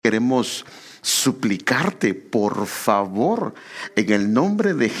Queremos suplicarte, por favor, en el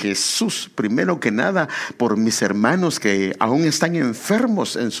nombre de Jesús, primero que nada, por mis hermanos que aún están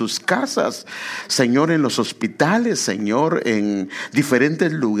enfermos en sus casas, Señor, en los hospitales, Señor, en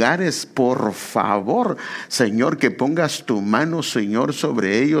diferentes lugares, por favor, Señor, que pongas tu mano, Señor,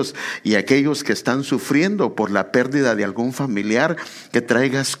 sobre ellos y aquellos que están sufriendo por la pérdida de algún familiar, que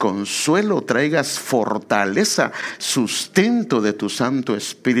traigas consuelo, traigas fortaleza, sustento de tu Santo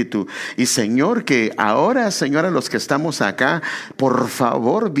Espíritu. Y Señor, que ahora, Señor, a los que estamos acá, por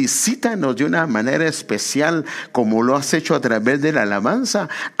favor, visítanos de una manera especial, como lo has hecho a través de la alabanza,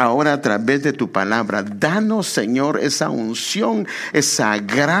 ahora a través de tu palabra. Danos, Señor, esa unción, esa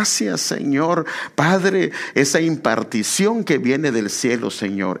gracia, Señor, Padre, esa impartición que viene del cielo,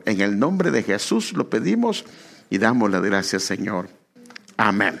 Señor. En el nombre de Jesús lo pedimos y damos las gracias, Señor.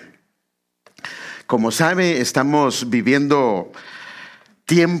 Amén. Como sabe, estamos viviendo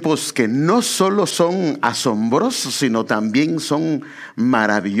tiempos que no solo son asombrosos, sino también son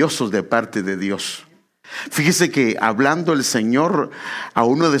maravillosos de parte de Dios. Fíjese que hablando el Señor a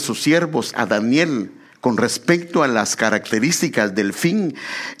uno de sus siervos, a Daniel, con respecto a las características del fin,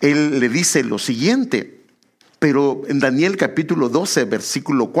 Él le dice lo siguiente. Pero en Daniel capítulo 12,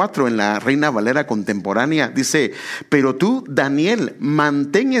 versículo 4, en la Reina Valera contemporánea, dice: pero tú, Daniel,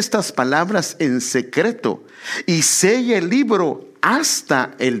 mantén estas palabras en secreto y sella el libro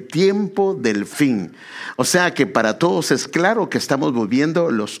hasta el tiempo del fin. O sea que para todos es claro que estamos viviendo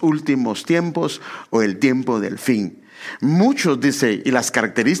los últimos tiempos o el tiempo del fin. Muchos, dice, y las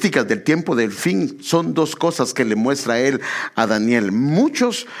características del tiempo del fin son dos cosas que le muestra él a Daniel.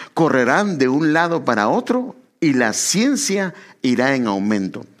 Muchos correrán de un lado para otro y la ciencia irá en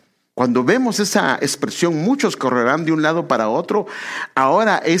aumento. Cuando vemos esa expresión, muchos correrán de un lado para otro,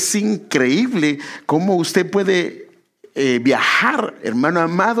 ahora es increíble cómo usted puede viajar, hermano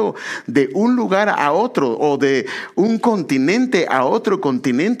amado, de un lugar a otro o de un continente a otro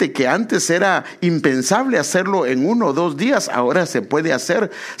continente, que antes era impensable hacerlo en 1 o 2 días, ahora se puede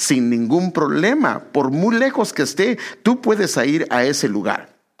hacer sin ningún problema. Por muy lejos que esté, tú puedes ir a ese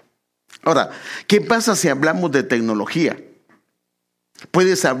lugar. Ahora, ¿qué pasa si hablamos de tecnología?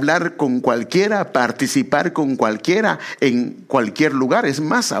 Puedes hablar con cualquiera, participar con cualquiera en cualquier lugar. Es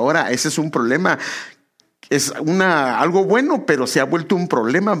más, ahora ese es un problema. Es algo bueno, pero se ha vuelto un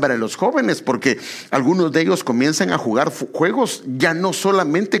problema para los jóvenes, porque algunos de ellos comienzan a jugar juegos ya no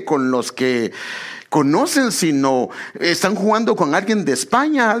solamente con los que conocen, sino están jugando con alguien de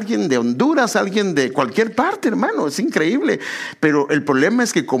España, alguien de Honduras, alguien de cualquier parte, hermano. Es increíble. Pero el problema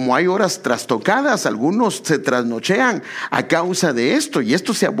es que como hay horas trastocadas, algunos se trasnochean a causa de esto, y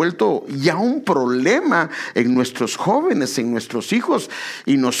esto se ha vuelto ya un problema en nuestros jóvenes, en nuestros hijos,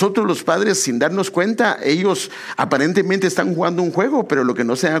 y nosotros los padres, sin darnos cuenta, ellos aparentemente están jugando un juego, pero lo que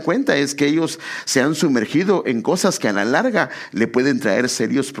no se da cuenta es que ellos se han sumergido en cosas que a la larga le pueden traer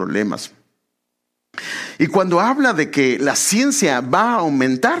serios problemas. Y cuando habla de que la ciencia va a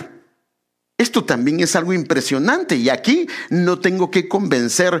aumentar, esto también es algo impresionante, y aquí no tengo que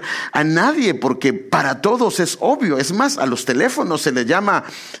convencer a nadie, porque para todos es obvio. Es más, a los teléfonos se les llama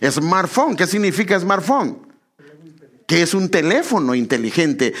smartphone. ¿Qué significa smartphone? Que es un teléfono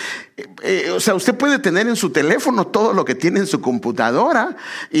inteligente. O sea, usted puede tener en su teléfono todo lo que tiene en su computadora,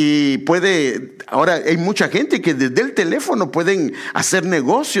 y ahora hay mucha gente que desde el teléfono pueden hacer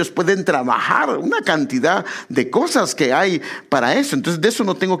negocios, pueden trabajar, una cantidad de cosas que hay para eso. Entonces de eso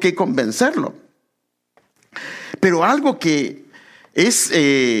no tengo que convencerlo. Pero algo que es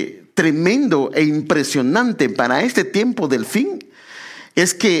tremendo e impresionante para este tiempo del fin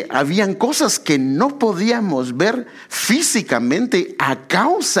es que habían cosas que no podíamos ver físicamente a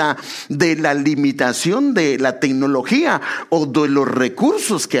causa de la limitación de la tecnología o de los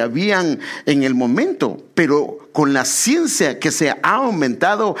recursos que habían en el momento. Pero con la ciencia que se ha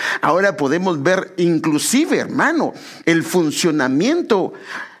aumentado, ahora podemos ver inclusive, hermano, el funcionamiento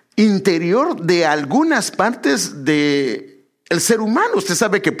interior de algunas partes del ser humano. Usted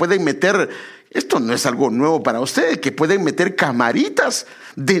sabe que pueden meter, esto no es algo nuevo para ustedes, que pueden meter camaritas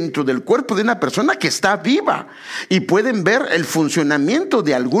dentro del cuerpo de una persona que está viva y pueden ver el funcionamiento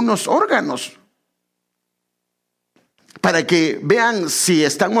de algunos órganos para que vean si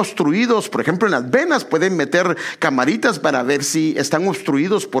están obstruidos. Por ejemplo, en las venas pueden meter camaritas para ver si están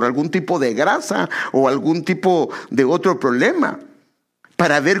obstruidos por algún tipo de grasa o algún tipo de otro problema.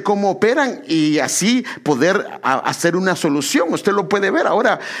 para ver cómo operan y así poder hacer una solución. Usted lo puede ver.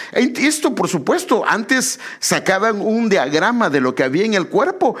 Ahora, esto por supuesto, antes sacaban un diagrama de lo que había en el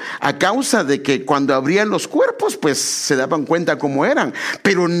cuerpo a causa de que cuando abrían los cuerpos, pues se daban cuenta cómo eran,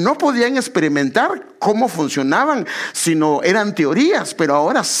 pero no podían experimentar cómo funcionaban, sino eran teorías, pero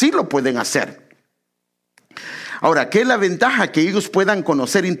ahora sí lo pueden hacer. Ahora, ¿qué es la ventaja? Que ellos puedan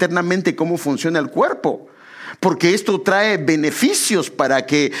conocer internamente cómo funciona el cuerpo, porque esto trae beneficios para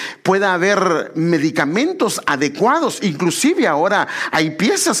que pueda haber medicamentos adecuados. Inclusive ahora hay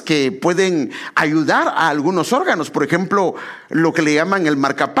piezas que pueden ayudar a algunos órganos. Por ejemplo, lo que le llaman el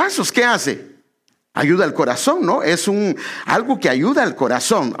marcapasos. ¿Qué hace? Ayuda al corazón, ¿no? Es algo que ayuda al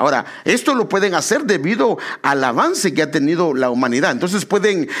corazón. Ahora, esto lo pueden hacer debido al avance que ha tenido la humanidad. Entonces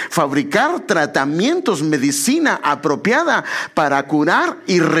pueden fabricar tratamientos, medicina apropiada para curar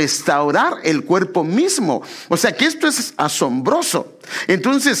y restaurar el cuerpo mismo. O sea que esto es asombroso.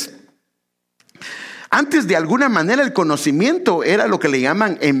 Entonces, antes de alguna manera el conocimiento era lo que le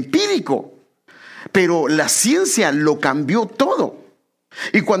llaman empírico, pero la ciencia lo cambió todo.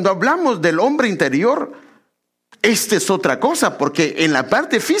 Y cuando hablamos del hombre interior, esta es otra cosa, porque en la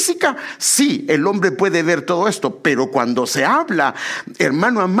parte física, sí, el hombre puede ver todo esto, pero cuando se habla,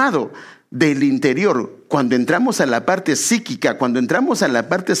 hermano amado, del interior, cuando entramos a la parte psíquica, cuando entramos a la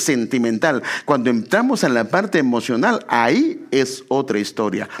parte sentimental, cuando entramos a la parte emocional, ahí es otra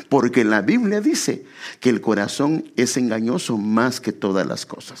historia, porque la Biblia dice que el corazón es engañoso más que todas las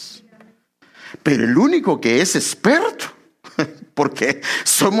cosas. Pero el único que es experto, porque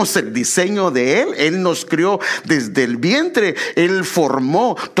somos el diseño de Él. Él nos crió desde el vientre. Él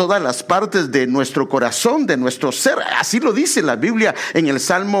formó todas las partes de nuestro corazón, de nuestro ser. Así lo dice la Biblia en el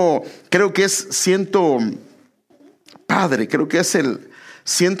Salmo, creo que es creo que es el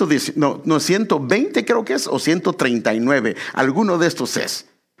 120 creo que es, o 139. Alguno de estos es.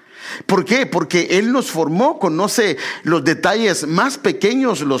 ¿Por qué? Porque Él nos formó, conoce los detalles más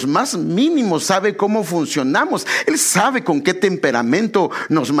pequeños, los más mínimos, sabe cómo funcionamos. Él sabe con qué temperamento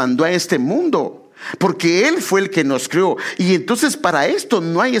nos mandó a este mundo, porque Él fue el que nos creó. Y entonces para esto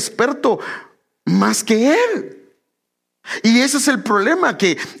no hay experto más que Él. Y ese es el problema,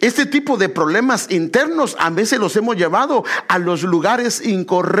 que este tipo de problemas internos a veces los hemos llevado a los lugares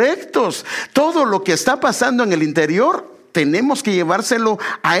incorrectos. Todo lo que está pasando en el interior tenemos que llevárselo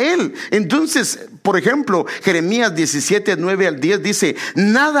a Él. Entonces, por ejemplo, Jeremías 17, 9 al 10 dice: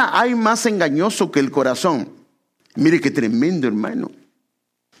 nada hay más engañoso que el corazón. Mire qué tremendo, hermano.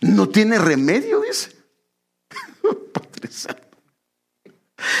 No tiene remedio, dice. Padre Santo.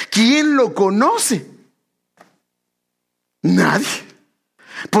 ¿Quién lo conoce? Nadie.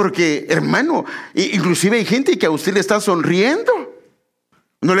 Porque, hermano, inclusive hay gente que a usted le está sonriendo.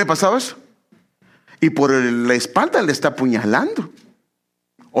 ¿No le ha pasado eso? Y por la espalda le está apuñalando.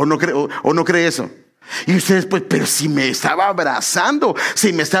 ¿O no cree eso? Y ustedes, pues, pero si me estaba abrazando,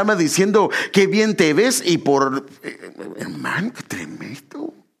 si me estaba diciendo qué bien te ves, y hermano, qué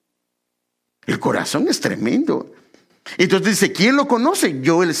tremendo. El corazón es tremendo. Entonces dice: ¿quién lo conoce?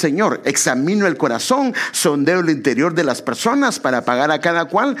 Yo, el Señor. Examino el corazón, sondeo el interior de las personas para pagar a cada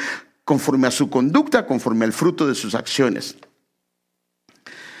cual conforme a su conducta, conforme al fruto de sus acciones.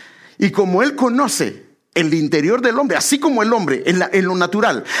 Y como Él conoce el interior del hombre, así como el hombre en lo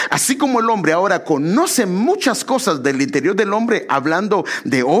natural, así como el hombre ahora conoce muchas cosas del interior del hombre, hablando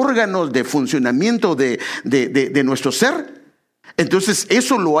de órganos, de funcionamiento de nuestro ser, entonces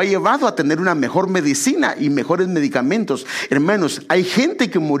eso lo ha llevado a tener una mejor medicina y mejores medicamentos. Hermanos, hay gente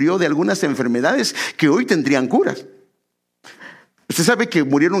que murió de algunas enfermedades que hoy tendrían curas. Usted sabe que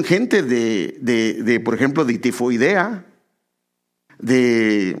murieron gente por ejemplo, de tifoidea,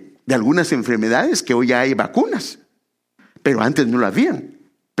 de algunas enfermedades que hoy ya hay vacunas, pero antes no lo habían.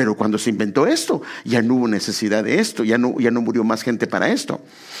 Pero cuando se inventó esto, ya no hubo necesidad de esto, ya no murió más gente para esto.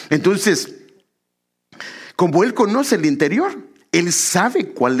 Entonces, como Él conoce el interior, Él sabe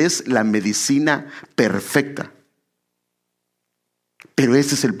cuál es la medicina perfecta. Pero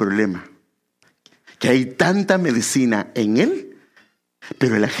ese es el problema, que hay tanta medicina en Él,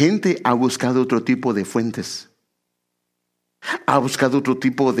 pero la gente ha buscado otro tipo de fuentes. Ha buscado otro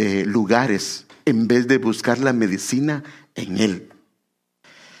tipo de lugares en vez de buscar la medicina en Él.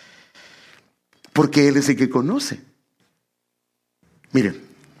 Porque Él es el que conoce. Miren,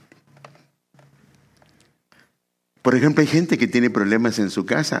 por ejemplo, hay gente que tiene problemas en su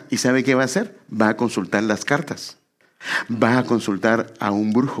casa y ¿sabe qué va a hacer? Va a consultar las cartas. Va a consultar a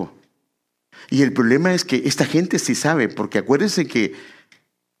un brujo. Y el problema es que esta gente sí sabe, porque acuérdense que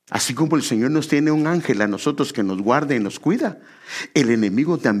así como el Señor nos tiene un ángel a nosotros que nos guarda y nos cuida, el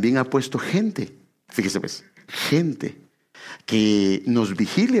enemigo también ha puesto gente. Fíjese pues, gente que nos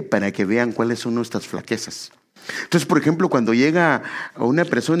vigile para que vean cuáles son nuestras flaquezas. Entonces, por ejemplo, cuando llega a una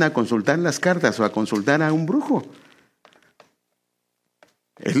persona a consultar las cartas o a consultar a un brujo,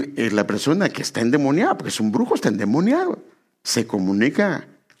 la persona que está endemoniada, porque es un brujo, está endemoniado, se comunica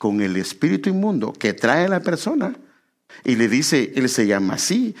con el espíritu inmundo que trae a la persona y le dice, él se llama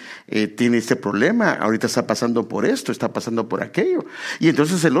así, tiene este problema, ahorita está pasando por esto, está pasando por aquello. Y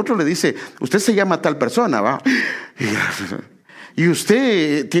entonces el otro le dice, usted se llama tal persona, ¿va? Y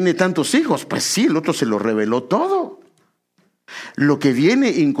usted tiene tantos hijos. Pues sí, el otro se lo reveló todo. Lo que viene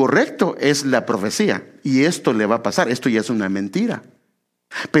incorrecto es la profecía, y esto le va a pasar, esto ya es una mentira.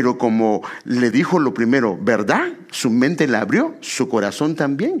 Pero como le dijo lo primero, verdad, su mente la abrió, su corazón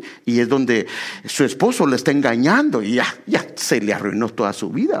también, y es donde su esposo le está engañando y ya se le arruinó toda su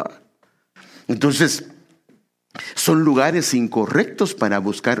vida. Entonces, son lugares incorrectos para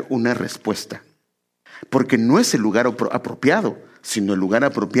buscar una respuesta, porque no es el lugar apropiado, sino el lugar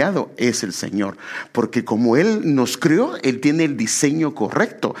apropiado es el Señor. Porque como Él nos creó, Él tiene el diseño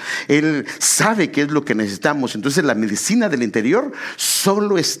correcto. Él sabe qué es lo que necesitamos. Entonces la medicina del interior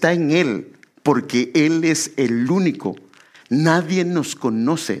solo está en Él, porque Él es el único. Nadie nos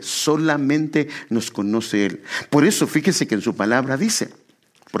conoce, solamente nos conoce Él. Por eso fíjese que en su palabra dice,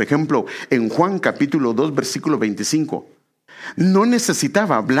 por ejemplo, en Juan capítulo 2, versículo 25, no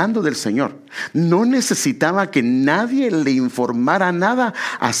necesitaba, hablando del Señor, no necesitaba que nadie le informara nada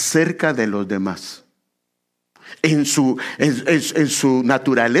acerca de los demás. En su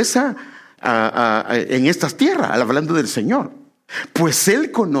naturaleza, en estas tierras, hablando del Señor, pues Él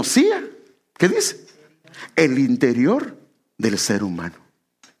conocía, ¿qué dice? El interior del ser humano.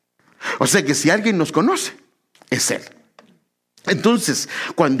 O sea que si alguien nos conoce, es Él. Entonces,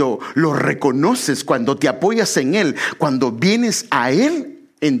 cuando lo reconoces, cuando te apoyas en Él, cuando vienes a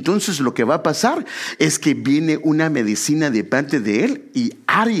Él, entonces lo que va a pasar es que viene una medicina de parte de Él y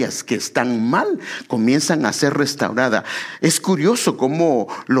áreas que están mal comienzan a ser restauradas. Es curioso cómo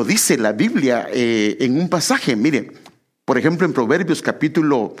lo dice la Biblia en un pasaje. Mire, por ejemplo, en Proverbios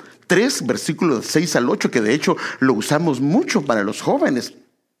capítulo 3, versículos 6 al 8, que de hecho lo usamos mucho para los jóvenes.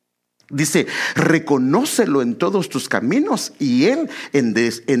 Dice, reconócelo en todos tus caminos y Él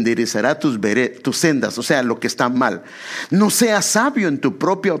enderezará tus sendas, o sea, lo que está mal. No seas sabio en tu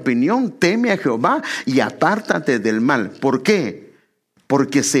propia opinión, teme a Jehová y apártate del mal. ¿Por qué?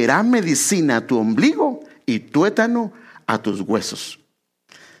 Porque será medicina a tu ombligo y tuétano a tus huesos.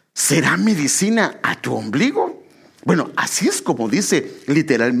 ¿Será medicina a tu ombligo? Bueno, así es como dice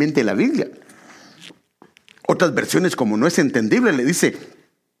literalmente la Biblia. Otras versiones, como no es entendible, le dice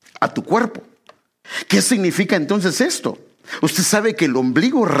a tu cuerpo. ¿Qué significa entonces esto? Usted sabe que el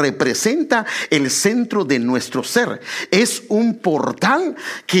ombligo representa el centro de nuestro ser. Es un portal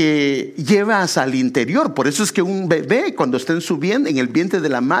que lleva hacia el interior. Por eso es que un bebé, cuando está en el vientre de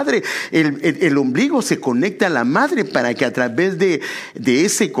la madre, el ombligo se conecta a la madre para que a través de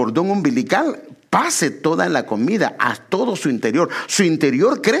ese cordón umbilical pase toda la comida a todo su interior. Su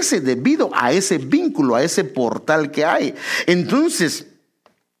interior crece debido a ese vínculo, a ese portal que hay. Entonces,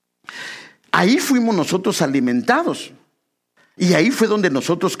 ahí fuimos nosotros alimentados y ahí fue donde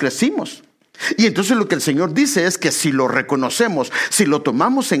nosotros crecimos. Y entonces lo que el Señor dice es que si lo reconocemos, si lo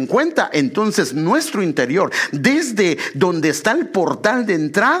tomamos en cuenta, entonces nuestro interior, desde donde está el portal de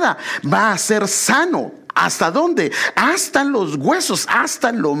entrada, va a ser sano. ¿Hasta dónde? Hasta los huesos,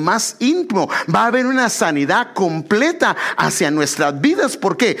 hasta lo más íntimo. Va a haber una sanidad completa hacia nuestras vidas.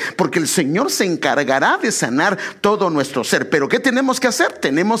 ¿Por qué? Porque el Señor se encargará de sanar todo nuestro ser. Pero ¿qué tenemos que hacer?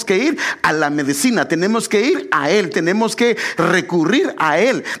 Tenemos que ir a la medicina, tenemos que ir a Él, tenemos que recurrir a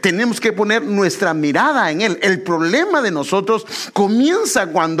Él, tenemos que poner nuestra mirada en Él. El problema de nosotros comienza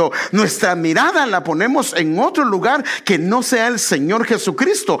cuando nuestra mirada la ponemos en otro lugar que no sea el Señor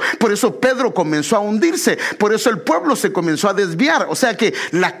Jesucristo. Por eso Pedro comenzó a hundirse. Por eso el pueblo se comenzó a desviar. O sea que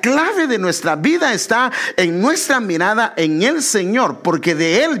la clave de nuestra vida está en nuestra mirada en el Señor, porque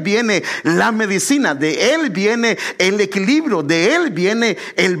de Él viene la medicina, de Él viene el equilibrio, de Él viene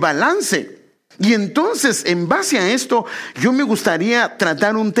el balance. Y entonces, en base a esto, yo me gustaría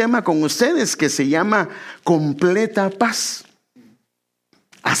tratar un tema con ustedes que se llama completa paz.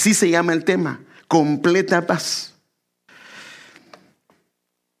 Así se llama el tema, completa paz.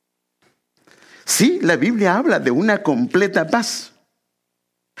 Sí, la Biblia habla de una completa paz.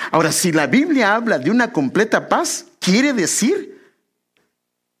 Ahora, si la Biblia habla de una completa paz, quiere decir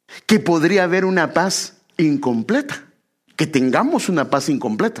que podría haber una paz incompleta, que tengamos una paz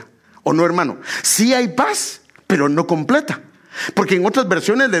incompleta. ¿O no, hermano? Sí hay paz, pero no completa. Porque en otras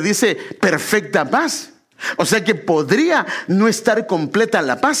versiones le dice perfecta paz. O sea que podría no estar completa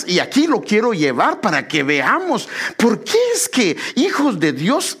la paz. Y aquí lo quiero llevar para que veamos por qué es que hijos de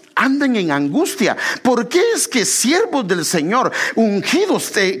Dios andan en angustia. ¿Por qué es que siervos del Señor, ungidos,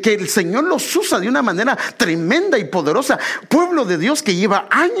 que el Señor los usa de una manera tremenda y poderosa, pueblo de Dios que lleva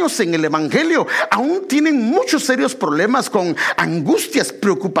años en el evangelio, aún tienen muchos serios problemas con angustias,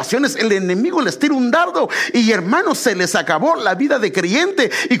 preocupaciones? El enemigo les tira un dardo y, hermanos, se les acabó la vida de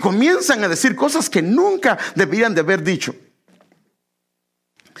creyente y comienzan a decir cosas que nunca deberían de haber dicho.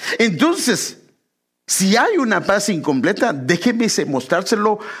 Entonces, si hay una paz incompleta, déjeme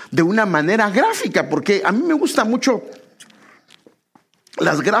mostrárselo de una manera gráfica, porque a mí me gustan mucho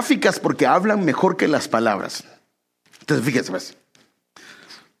las gráficas porque hablan mejor que las palabras. Entonces, fíjense pues.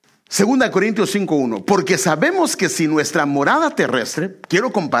 2 Corintios 5:1. Porque sabemos que si nuestra morada terrestre,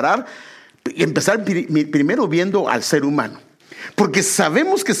 quiero comparar, empezar primero viendo al ser humano. Porque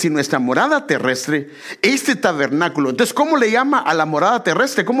sabemos que si nuestra morada terrestre, este tabernáculo, entonces, ¿cómo le llama a la morada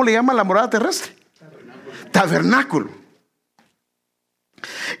terrestre? ¿Cómo le llama a la morada terrestre? Tabernáculo.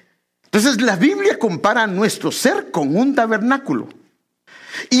 Entonces la Biblia compara nuestro ser con un tabernáculo.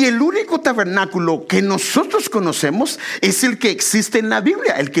 Y el único tabernáculo que nosotros conocemos es el que existe en la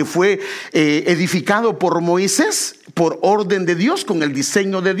Biblia, el que fue edificado por Moisés por orden de Dios, con el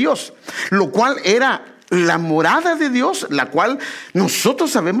diseño de Dios, lo cual era la morada de Dios, la cual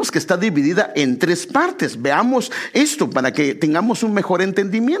nosotros sabemos que está dividida en 3 partes. Veamos esto para que tengamos un mejor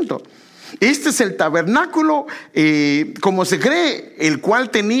entendimiento. Este es el tabernáculo, como se cree, el cual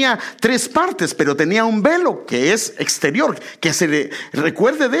tenía 3 partes, pero tenía un velo que es exterior. Que se le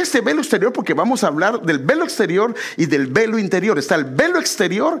recuerde de este velo exterior, porque vamos a hablar del velo exterior y del velo interior. Está el velo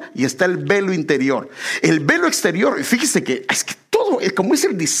exterior y está el velo interior. El velo exterior, fíjese que es que todo, como es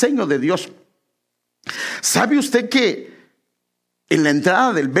el diseño de Dios. ¿Sabe usted que en la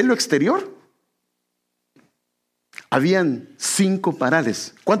entrada del velo exterior habían 5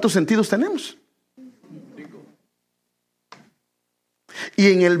 parales? ¿Cuántos sentidos tenemos? 5.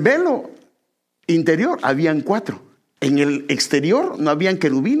 Y en el velo interior habían 4. En el exterior no habían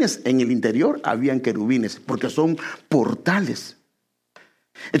querubines, en el interior habían querubines, porque son portales.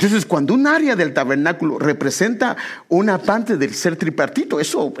 Entonces, cuando un área del tabernáculo representa una parte del ser tripartito,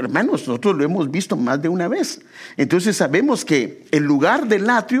 eso, hermanos, nosotros lo hemos visto más de una vez. Entonces sabemos que el lugar del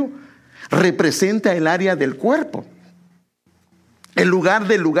atrio representa el área del cuerpo. El lugar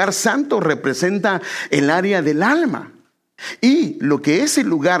del lugar santo representa el área del alma. Y lo que es el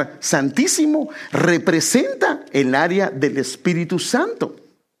lugar santísimo representa el área del Espíritu Santo.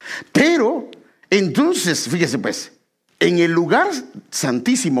 Pero, entonces, fíjese pues, en el lugar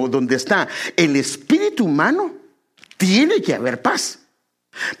santísimo donde está el espíritu humano, tiene que haber paz.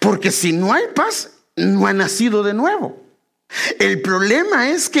 Porque si no hay paz, no ha nacido de nuevo. El problema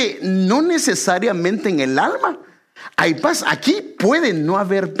es que no necesariamente en el alma hay paz. Aquí puede no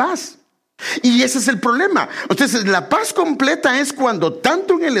haber paz. Y ese es el problema. Entonces, la paz completa es cuando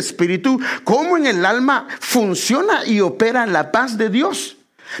tanto en el espíritu como en el alma funciona y opera la paz de Dios.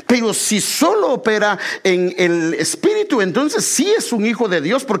 Pero si solo opera en el espíritu, entonces sí es un hijo de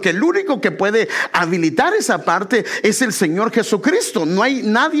Dios, porque el único que puede habilitar esa parte es el Señor Jesucristo. No hay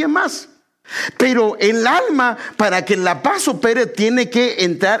nadie más. Pero el alma, para que la paz opere, tiene que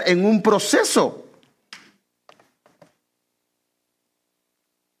entrar en un proceso.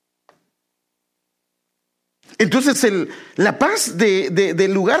 Entonces la paz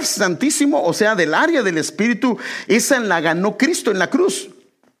del lugar santísimo, o sea, del área del espíritu, esa la ganó Cristo en la cruz.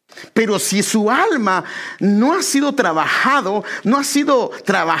 Pero si su alma no ha sido trabajada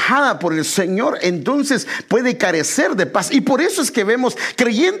por el Señor, entonces puede carecer de paz. Y por eso es que vemos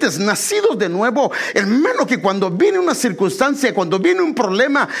creyentes nacidos de nuevo, hermano, que cuando viene una circunstancia, cuando viene un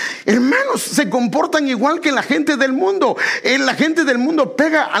problema, hermanos, se comportan igual que la gente del mundo. La gente del mundo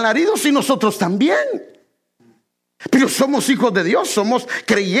pega alaridos y nosotros también. Pero somos hijos de Dios, somos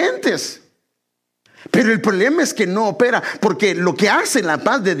creyentes. Pero el problema es que no opera, porque lo que hace la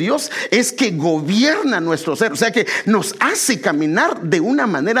paz de Dios es que gobierna nuestro ser, o sea que nos hace caminar de una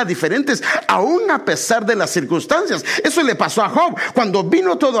manera diferente, aún a pesar de las circunstancias. Eso le pasó a Job, cuando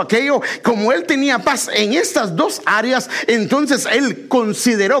vino todo aquello, como él tenía paz en estas 2 áreas, entonces él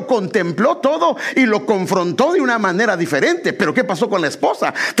contempló todo y lo confrontó de una manera diferente. Pero ¿qué pasó con la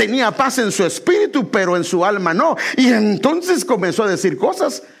esposa? Tenía paz en su espíritu, pero en su alma no, y entonces comenzó a decir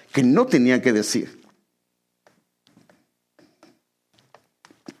cosas que no tenía que decir.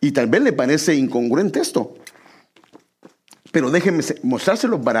 Y tal vez le parece incongruente esto, pero déjeme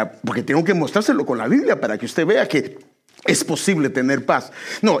mostrárselo porque tengo que mostrárselo con la Biblia para que usted vea que es posible tener paz.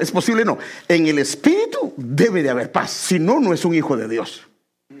 No, es posible no. En el espíritu debe de haber paz, si no, no es un hijo de Dios.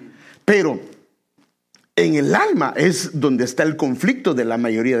 Pero En el alma es donde está el conflicto de la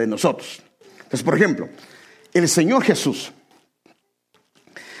mayoría de nosotros. Entonces, por ejemplo, el Señor Jesús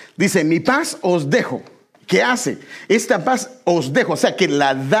dice, mi paz os dejo. ¿Qué hace? Esta paz os dejo, o sea, que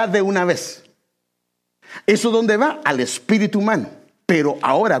la da de una vez. ¿Eso dónde va? Al espíritu humano. Pero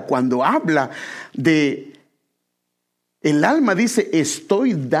ahora, cuando habla de el alma, dice,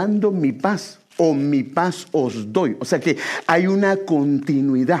 estoy dando mi paz, o mi paz os doy. O sea que hay una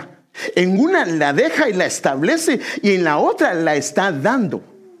continuidad. En una la deja y la establece, y en la otra la está dando.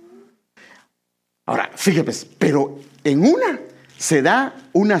 Ahora, fíjate, pero en una se da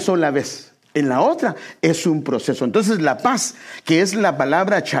una sola vez. En la otra es un proceso. Entonces la paz, que es la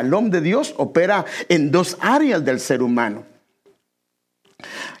palabra shalom de Dios, opera en dos áreas del ser humano.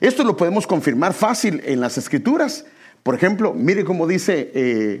 Esto lo podemos confirmar fácil en las Escrituras. Por ejemplo, mire cómo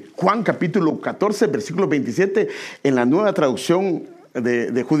dice Juan capítulo 14, versículo 27, en la nueva traducción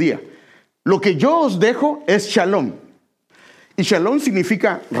de Judía. Lo que yo os dejo es shalom. Y shalom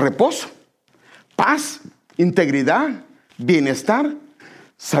significa reposo, paz, integridad, bienestar,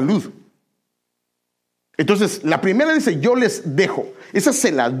 salud. Entonces, la primera dice, yo les dejo. Esa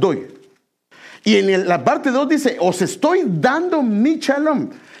se la doy. Y en la parte 2 dice, os estoy dando mi shalom.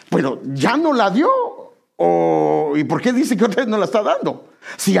 Bueno, ¿ya no la dio? ¿Y por qué dice que otra vez no la está dando?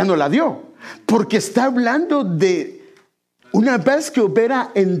 Si ya no la dio. Porque está hablando de una paz que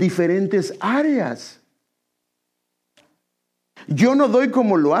opera en diferentes áreas. Yo no doy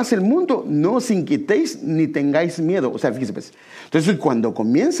como lo hace el mundo, no os inquietéis ni tengáis miedo. O sea, fíjense pues. Entonces, cuando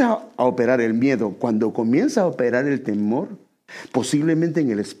comienza a operar el miedo, cuando comienza a operar el temor, posiblemente en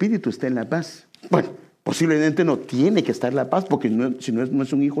el espíritu esté en la paz. Bueno, posiblemente no tiene que estar la paz porque si no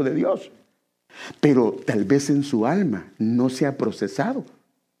es un hijo de Dios. Pero tal vez en su alma no se ha procesado.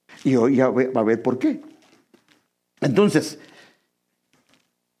 Y hoy ya va a ver por qué. Entonces,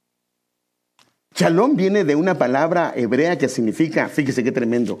 shalom viene de una palabra hebrea que significa, fíjese qué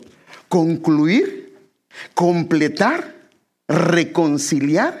tremendo, concluir, completar,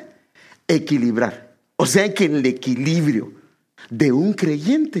 reconciliar, equilibrar. O sea que el equilibrio de un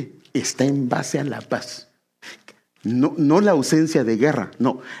creyente está en base a la paz. No la ausencia de guerra,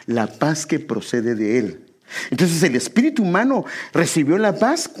 no, la paz que procede de él. Entonces el espíritu humano recibió la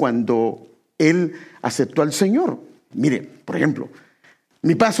paz cuando él aceptó al Señor. Mire, por ejemplo,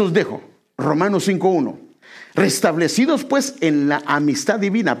 mi paz os dejo. Romanos 5:1. Restablecidos pues en la amistad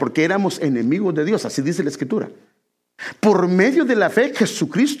divina, porque éramos enemigos de Dios, así dice la Escritura. Por medio de la fe,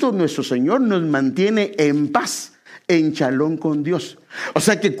 Jesucristo nuestro Señor nos mantiene en paz, en shalom con Dios. O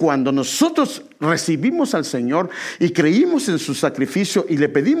sea que cuando nosotros recibimos al Señor y creímos en su sacrificio y le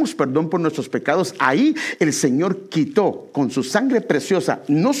pedimos perdón por nuestros pecados, ahí el Señor quitó con su sangre preciosa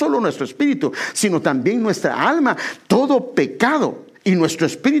no solo nuestro espíritu, sino también nuestra alma, todo pecado. Y nuestro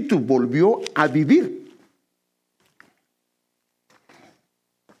espíritu volvió a vivir.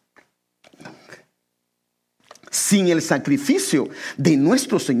 Sin el sacrificio de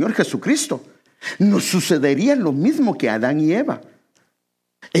nuestro Señor Jesucristo, nos sucedería lo mismo que a Adán y Eva.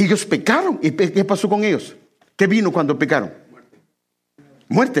 Ellos pecaron. ¿Y qué pasó con ellos? ¿Qué vino cuando pecaron?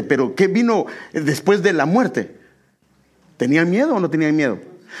 Muerte. Pero ¿qué vino después de la muerte? ¿Tenían miedo o no tenían miedo?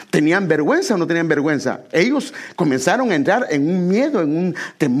 ¿Tenían vergüenza o no tenían vergüenza? Ellos comenzaron a entrar en un miedo, en un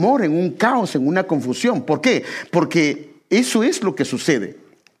temor, en un caos, en una confusión. ¿Por qué? Porque eso es lo que sucede.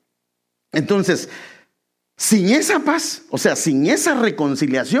 Entonces, sin esa paz, o sea, sin esa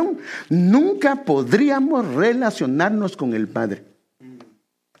reconciliación, nunca podríamos relacionarnos con el Padre.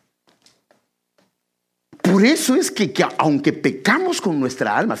 Por eso es que aunque pecamos con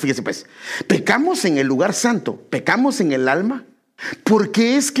nuestra alma, fíjese pues, pecamos en el lugar santo, pecamos en el alma. ¿Por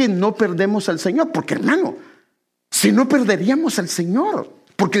qué es que no perdemos al Señor? Porque, hermano, si no perderíamos al Señor,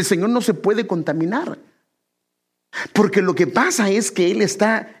 porque el Señor no se puede contaminar. Porque lo que pasa es que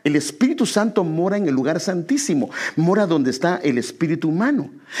el Espíritu Santo mora en el lugar santísimo, mora donde está el espíritu humano.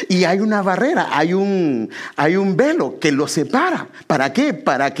 Y hay una barrera, hay un velo que lo separa. ¿Para qué?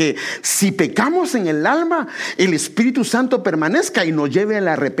 Para que si pecamos en el alma, el Espíritu Santo permanezca y nos lleve al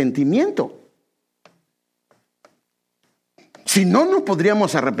arrepentimiento. Si no, no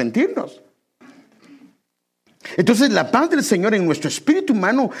podríamos arrepentirnos. Entonces la paz del Señor en nuestro espíritu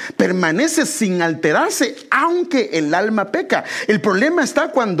humano permanece sin alterarse, aunque el alma peca. El problema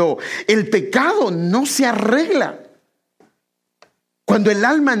está cuando el pecado no se arregla, cuando el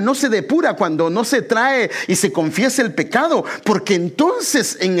alma no se depura, cuando no se trae y se confiesa el pecado, porque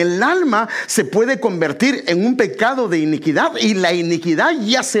entonces en el alma se puede convertir en un pecado de iniquidad y la iniquidad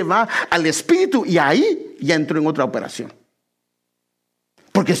ya se va al espíritu y ahí ya entró en otra operación.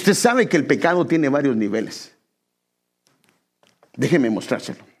 Porque usted sabe que el pecado tiene varios niveles. Déjeme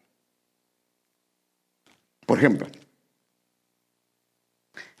mostrárselo. Por ejemplo,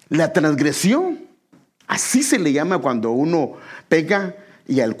 la transgresión, así se le llama cuando uno peca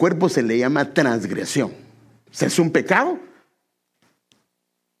y al cuerpo se le llama transgresión. O sea, es un pecado.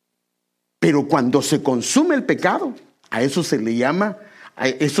 Pero cuando se consume el pecado, a eso se le llama,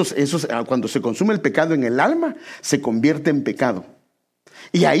 cuando se consume el pecado en el alma, se convierte en pecado.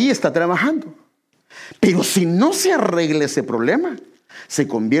 Y ahí está trabajando. Pero si no se arregla ese problema, se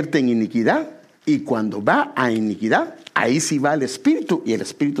convierte en iniquidad. Y cuando va a iniquidad, ahí sí va el Espíritu y el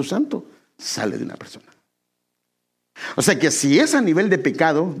Espíritu Santo sale de una persona. O sea que si es a nivel de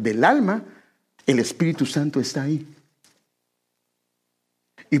pecado del alma, el Espíritu Santo está ahí.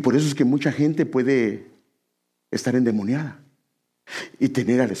 Y por eso es que mucha gente puede estar endemoniada y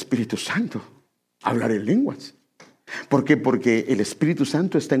tener al Espíritu Santo, hablar en lenguas. ¿Por qué? Porque el Espíritu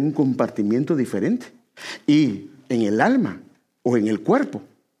Santo está en un compartimiento diferente. Y en el alma o en el cuerpo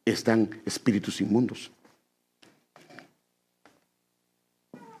están espíritus inmundos.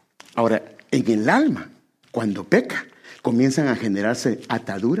 Ahora, en el alma, cuando peca, comienzan a generarse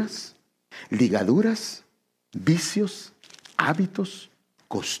ataduras, ligaduras, vicios, hábitos,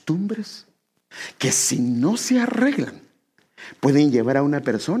 costumbres, que si no se arreglan, pueden llevar a una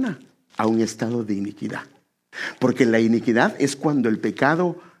persona a un estado de iniquidad. Porque la iniquidad es cuando el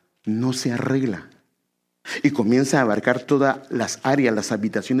pecado no se arregla y comienza a abarcar todas las áreas, las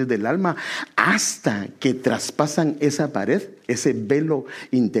habitaciones del alma, hasta que traspasan esa pared, ese velo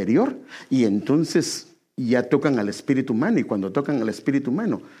interior, y entonces ya tocan al espíritu humano. Y cuando tocan al espíritu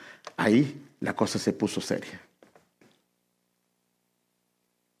humano, ahí la cosa se puso seria.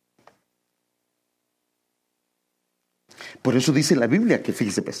 Por eso dice la Biblia que,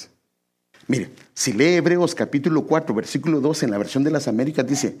 fíjese pues, mire, si lee Hebreos capítulo 4, versículo 2 en la versión de las Américas,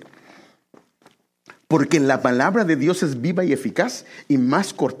 dice: porque la palabra de Dios es viva y eficaz y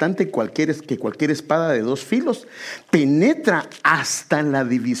más cortante que cualquier espada de dos filos, penetra hasta la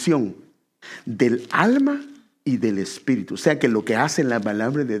división del alma y del espíritu. O sea que lo que hace la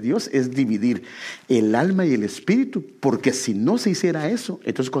palabra de Dios es dividir el alma y el espíritu, porque si no se hiciera eso,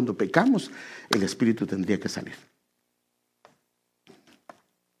 entonces cuando pecamos, el espíritu tendría que salir.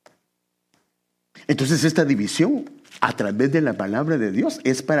 Entonces esta división a través de la palabra de Dios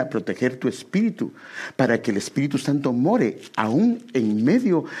es para proteger tu espíritu, para que el Espíritu Santo more aún en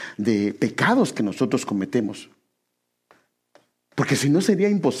medio de pecados que nosotros cometemos. Porque si no, sería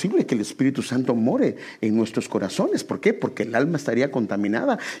imposible que el Espíritu Santo more en nuestros corazones. ¿Por qué? Porque el alma estaría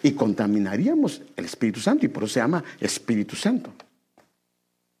contaminada y contaminaríamos el Espíritu Santo, y por eso se llama Espíritu Santo.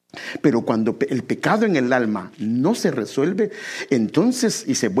 Pero cuando el pecado en el alma no se resuelve, entonces,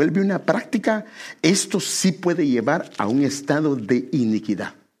 y se vuelve una práctica, esto sí puede llevar a un estado de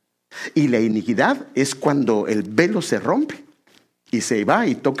iniquidad. Y la iniquidad es cuando el velo se rompe y se va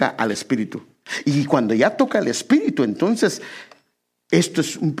y toca al espíritu. Y cuando ya toca al espíritu, entonces esto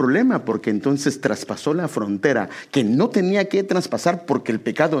es un problema, porque entonces traspasó la frontera que no tenía que traspasar porque el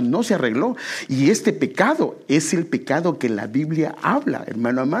pecado no se arregló. Y este pecado es el pecado que la Biblia habla,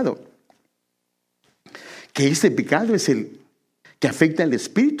 hermano amado. Que este pecado es el que afecta al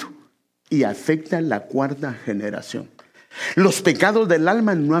espíritu y afecta a la cuarta generación. Los pecados del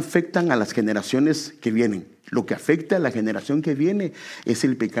alma no afectan a las generaciones que vienen. Lo que afecta a la generación que viene es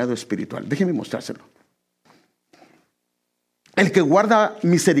el pecado espiritual. Déjeme mostrárselo. El que guarda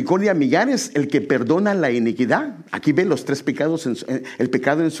misericordia a millares, el que perdona la iniquidad. Aquí ven los tres pecados, el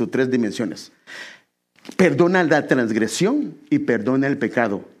pecado en sus tres dimensiones. Perdona la transgresión y perdona el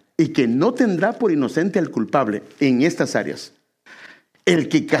pecado. Y que no tendrá por inocente al culpable en estas áreas. El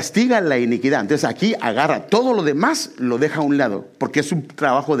que castiga la iniquidad. Entonces aquí agarra todo lo demás, lo deja a un lado, porque es un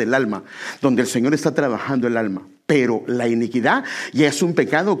trabajo del alma, donde el Señor está trabajando el alma. Pero la iniquidad ya es un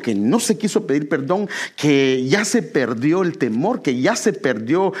pecado que no se quiso pedir perdón, que ya se perdió el temor, que ya se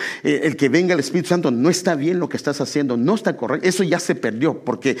perdió el que venga el Espíritu Santo. No está bien lo que estás haciendo, no está correcto. Eso ya se perdió,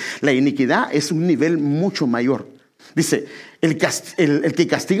 porque la iniquidad es un nivel mucho mayor. Dice, el que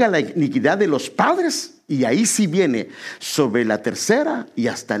castiga la iniquidad de los padres, y ahí sí viene sobre la tercera y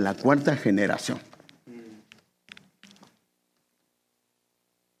hasta la cuarta generación.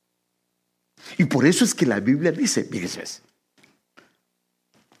 Y por eso es que la Biblia dice, fíjense,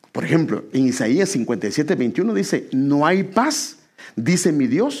 por ejemplo, en Isaías 57, 21 dice: no hay paz, dice mi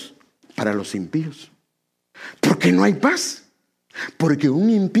Dios, para los impíos. ¿Por qué no hay paz? Porque un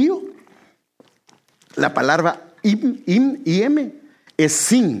impío, la palabra im es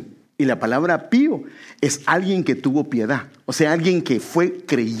sin, y la palabra pío es alguien que tuvo piedad. O sea, alguien que fue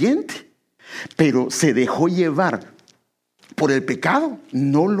creyente, pero se dejó llevar por el pecado,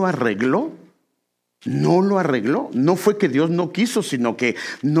 no lo arregló. No lo arregló. No fue que Dios no quiso, sino que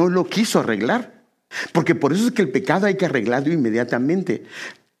no lo quiso arreglar. Porque por eso es que el pecado hay que arreglarlo inmediatamente.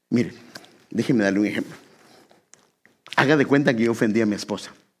 Mire, déjeme darle un ejemplo. Haga de cuenta que yo ofendí a mi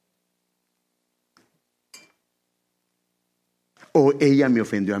esposa. O ella me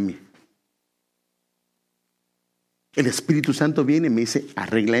ofendió a mí. El Espíritu Santo viene y me dice,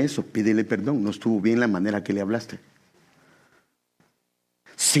 arregla eso, pídele perdón, no estuvo bien la manera que le hablaste.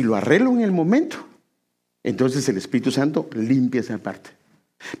 Si lo arreglo en el momento, entonces el Espíritu Santo limpia esa parte.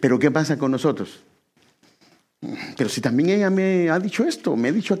 Pero ¿qué pasa con nosotros? Pero si también ella me ha dicho esto, me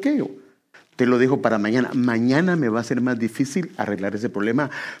ha dicho aquello, te lo dejo para mañana. Mañana me va a ser más difícil arreglar ese problema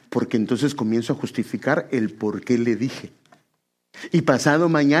porque entonces comienzo a justificar el por qué le dije. Y pasado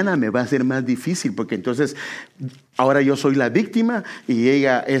mañana me va a ser más difícil porque entonces ahora yo soy la víctima y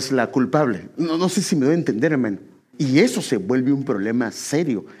ella es la culpable. No sé si me doy a entender, hermano. Y eso se vuelve un problema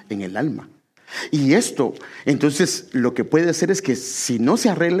serio en el alma. Y esto, entonces, lo que puede hacer es que si no se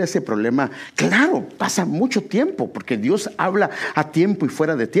arregla ese problema, claro, pasa mucho tiempo, porque Dios habla a tiempo y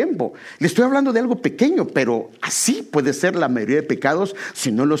fuera de tiempo. Le estoy hablando de algo pequeño, pero así puede ser la mayoría de pecados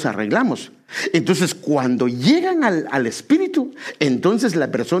si no los arreglamos. Entonces, cuando llegan al Espíritu, entonces la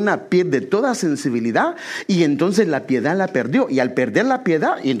persona pierde toda sensibilidad y entonces la piedad la perdió. Y al perder la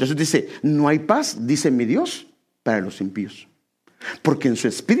piedad, y entonces dice, no hay paz, dice mi Dios, para los impíos. Porque en su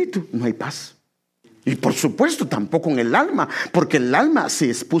espíritu no hay paz. Y por supuesto tampoco en el alma, porque el alma se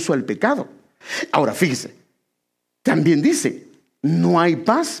expuso al pecado. Ahora fíjese, también dice, no hay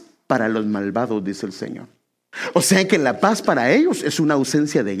paz para los malvados, dice el Señor. O sea que la paz para ellos es una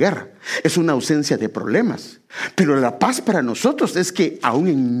ausencia de guerra, es una ausencia de problemas. Pero la paz para nosotros es que aún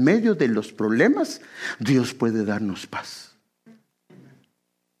en medio de los problemas, Dios puede darnos paz.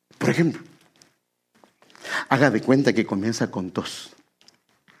 Por ejemplo, haga de cuenta que comienza con tos.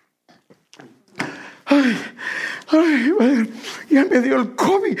 Ay, ya me dio el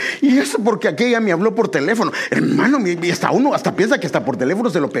COVID. Y eso porque aquella me habló por teléfono. Hermano, y hasta uno hasta piensa que hasta por teléfono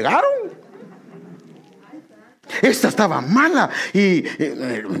se lo pegaron. Esta estaba mala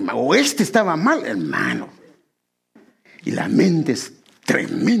o este estaba mal, hermano. Y la mente es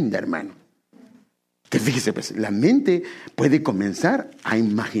tremenda, hermano. Que fíjese, pues, la mente puede comenzar a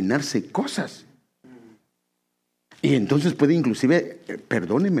imaginarse cosas. Y entonces puede inclusive,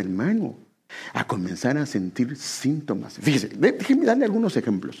 perdóneme, hermano, a comenzar a sentir síntomas. Fíjese, déjeme darle algunos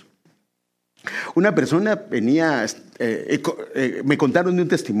ejemplos. Una persona venía, me contaron de un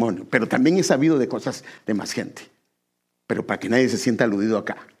testimonio, pero también he sabido de cosas de más gente. Pero para que nadie se sienta aludido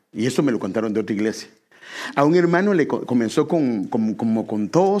acá. Y eso me lo contaron de otra iglesia. A un hermano le comenzó como con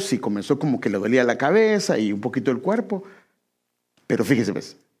tos y comenzó como que le dolía la cabeza y un poquito el cuerpo. Pero fíjese,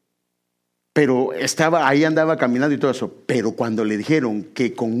 pues. Pero ahí andaba caminando y todo eso. Pero cuando le dijeron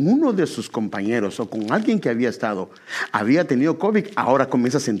que con uno de sus compañeros o con alguien que había tenido COVID, ahora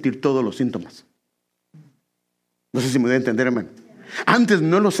comienza a sentir todos los síntomas. No sé si me voy a entender, hermano. Antes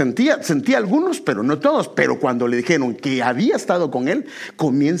no lo sentía algunos, pero no todos. Pero cuando le dijeron que había estado con él,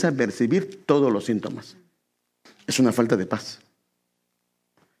 comienza a percibir todos los síntomas. Es una falta de paz.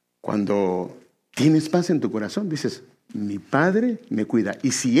 Cuando tienes paz en tu corazón, dices, mi Padre me cuida.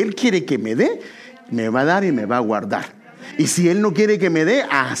 Y si Él quiere que me dé, me va a dar y me va a guardar. Y si Él no quiere que me dé,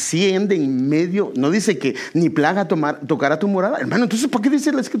 asciende en medio. No dice que ni plaga tocará tu morada. Hermano, entonces ¿por qué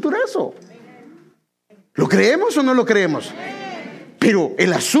dice la Escritura eso? ¿Lo creemos o no lo creemos? Pero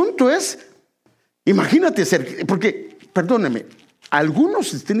el asunto es, imagínate porque, perdóneme,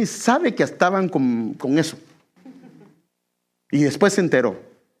 algunos ustedes saben que estaban con eso. Y después se enteró.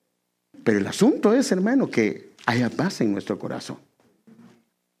 Pero el asunto es, hermano, que haya paz en nuestro corazón.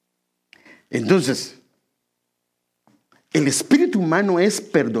 Entonces, el espíritu humano es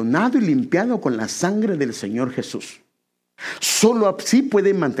perdonado y limpiado con la sangre del Señor Jesús. Solo así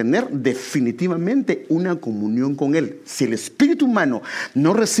puede mantener definitivamente una comunión con Él. Si el espíritu humano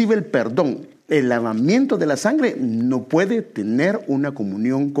no recibe el perdón, el lavamiento de la sangre, no puede tener una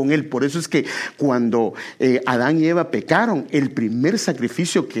comunión con Él. Por eso es que cuando Adán y Eva pecaron, el primer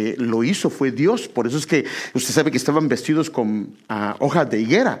sacrificio que lo hizo fue Dios. Por eso es que usted sabe que estaban vestidos con hojas de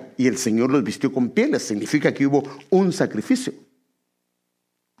higuera y el Señor los vistió con pieles. Significa que hubo un sacrificio.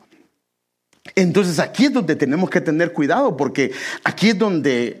 Entonces aquí es donde tenemos que tener cuidado, porque aquí es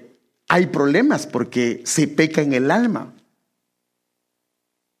donde hay problemas, porque se peca en el alma.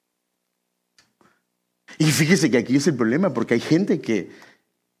 Y fíjese que aquí es el problema, porque hay gente que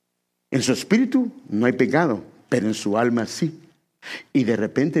en su espíritu no hay pecado, pero en su alma sí. Y de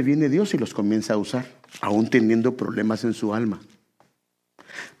repente viene Dios y los comienza a usar, aún teniendo problemas en su alma.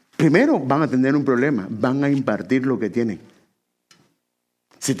 Primero van a tener un problema, van a impartir lo que tienen.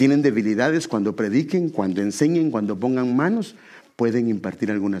 Si tienen debilidades, cuando prediquen, cuando enseñen, cuando pongan manos, pueden impartir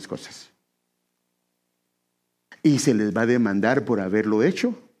algunas cosas. Y se les va a demandar por haberlo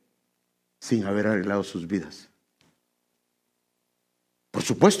hecho sin haber arreglado sus vidas. Por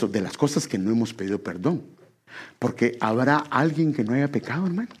supuesto, de las cosas que no hemos pedido perdón. Porque habrá alguien que no haya pecado,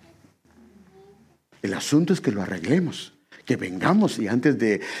 hermano. El asunto es que lo arreglemos. Que vengamos y antes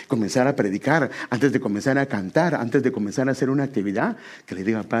de comenzar a predicar, antes de comenzar a cantar, antes de comenzar a hacer una actividad, que le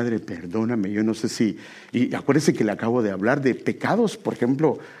diga: Padre, perdóname. Yo no sé si... Y acuérdese que le acabo de hablar de pecados, por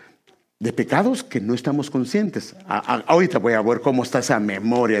ejemplo, de pecados que no estamos conscientes. Ahorita voy a ver cómo está esa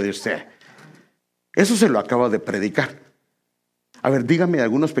memoria de usted. Eso se lo acabo de predicar. A ver, dígame de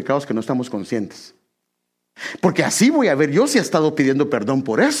algunos pecados que no estamos conscientes. Porque así voy a ver yo si ha estado pidiendo perdón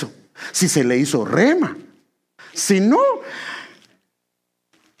por eso. Si se le hizo rema. Si no,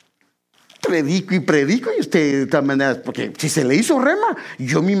 predico y usted de todas maneras, porque si se le hizo rema,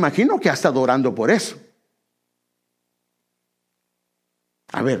 yo me imagino que ha estado orando por eso.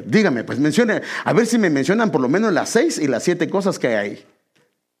 A ver, dígame, pues mencione, a ver si me mencionan por lo menos las 6 y las 7 cosas que hay ahí.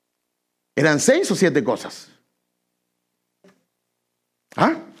 ¿Eran 6 o 7 cosas?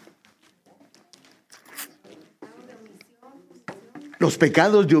 ¿Ah? Los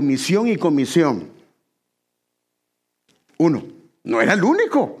pecados de omisión y comisión. 1. No era el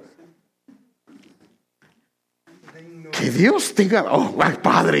único. Que Dios tenga... Oh,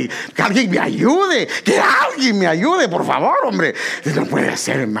 Padre, que alguien me ayude. Que alguien me ayude, por favor, hombre. No puede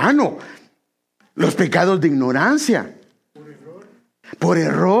ser, hermano. Los pecados de ignorancia. Por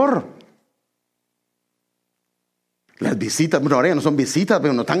error. Las visitas, bueno, ahora ya no son visitas,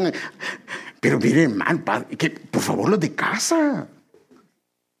 pero no están... Pero miren, hermano, que, por favor, los de casa.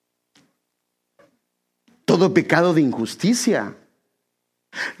 Todo pecado de injusticia.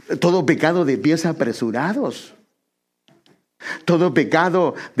 Todo pecado de pies apresurados. Todo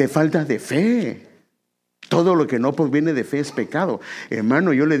pecado de falta de fe. Todo lo que no proviene de fe es pecado.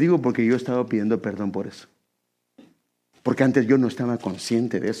 Hermano, yo le digo porque yo he estado pidiendo perdón por eso. Porque antes yo no estaba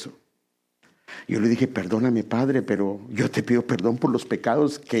consciente de eso. Yo le dije: perdóname, Padre, pero yo te pido perdón por los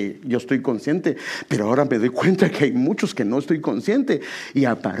pecados que yo estoy consciente. Pero ahora me doy cuenta que hay muchos que no estoy consciente. Y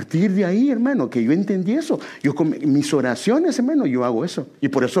a partir de ahí, hermano, que yo entendí eso. Yo con mis oraciones, hermano, yo hago eso. Y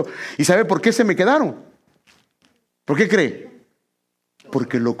por eso, ¿y sabe por qué se me quedaron? ¿Por qué cree?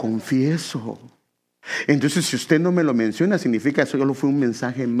 Porque lo confieso. Entonces, si usted no me lo menciona, significa eso solo fue un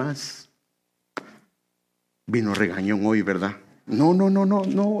mensaje más. Vino regañón hoy, ¿verdad? No,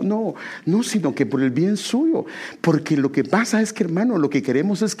 sino que por el bien suyo. Porque lo que pasa es que, hermano, lo que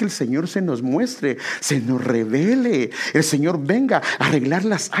queremos es que el Señor se nos muestre, se nos revele, el Señor venga a arreglar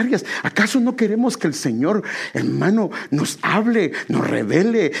las áreas. ¿Acaso no queremos que el Señor, hermano, nos hable, nos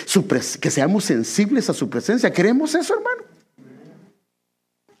revele, que seamos sensibles a su presencia? ¿Queremos eso, hermano?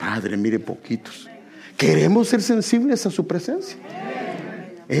 Padre, mire, poquitos. ¿Queremos ser sensibles a su presencia?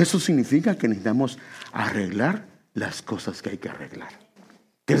 Eso significa que necesitamos arreglar las cosas que hay que arreglar.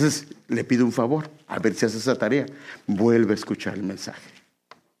 Entonces le pido un favor, a ver si hace esa tarea. Vuelve a escuchar el mensaje.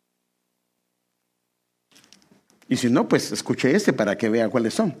 Y si no, pues escuche este para que vea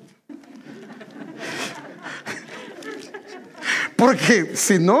cuáles son. Porque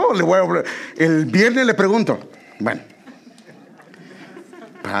si no, le voy a hablar. El viernes le pregunto: bueno,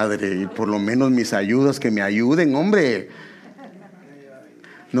 Padre, por lo menos mis ayudas, que me ayuden, hombre.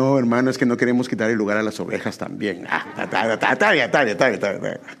 No, hermano, es que no queremos quitar el lugar a las ovejas también. Está bien.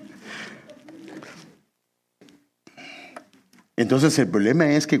 Entonces el problema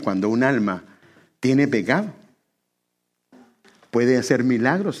es que cuando un alma tiene pecado, puede hacer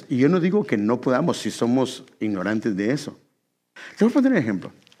milagros. Y yo no digo que no podamos si somos ignorantes de eso. Le voy a poner un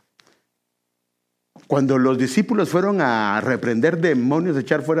ejemplo. Cuando los discípulos fueron a reprender demonios, a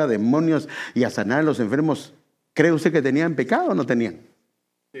echar fuera demonios y a sanar a los enfermos, ¿cree usted que tenían pecado o no tenían?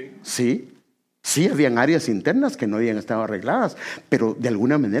 Sí, habían áreas internas que no habían estado arregladas, pero de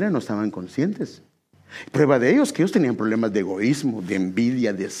alguna manera no estaban conscientes. Prueba de ellos que ellos tenían problemas de egoísmo, de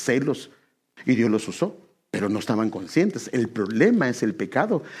envidia, de celos, y Dios los usó, pero no estaban conscientes. El problema es el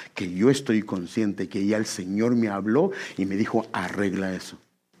pecado, que yo estoy consciente, que ya el Señor me habló y me dijo: arregla eso.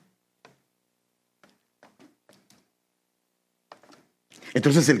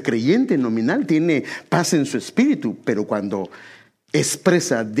 Entonces el creyente nominal tiene paz en su espíritu, pero cuando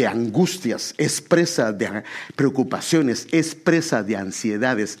expresa de angustias, expresa de preocupaciones, expresa de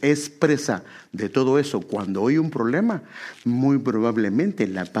ansiedades, expresa de todo eso, cuando oye un problema, muy probablemente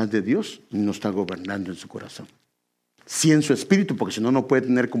la paz de Dios no está gobernando en su corazón. Sí en su espíritu, porque si no, no puede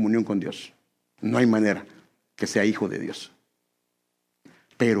tener comunión con Dios. No hay manera que sea hijo de Dios.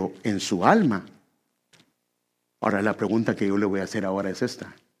 Pero en su alma. Ahora la pregunta que yo le voy a hacer ahora es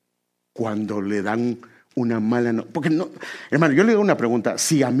esta: cuando le dan una mala porque no, hermano, yo le doy una pregunta.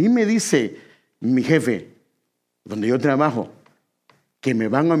 Si a mí me dice mi jefe: donde yo trabajo, que me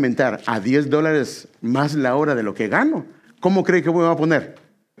van a aumentar a $10 más la hora de lo que gano, ¿cómo cree que voy a poner?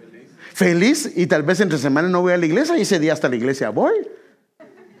 Feliz, y tal vez entre semana no voy a la iglesia y ese día hasta la iglesia voy.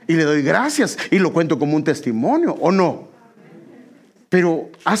 Y le doy gracias y lo cuento como un testimonio, ¿o no? Pero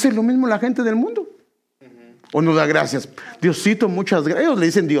hace lo mismo la gente del mundo. ¿O no da gracias? Diosito, muchas gracias. Ellos le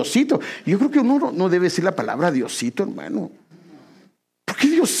dicen Diosito. Yo creo que uno no debe decir la palabra Diosito, hermano. ¿Por qué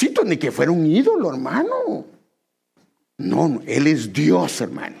Diosito? Ni que fuera un ídolo, hermano. No, Él es Dios,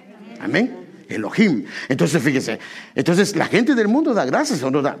 hermano. Amén. Elohim. Entonces, fíjese. Entonces, la gente del mundo da gracias o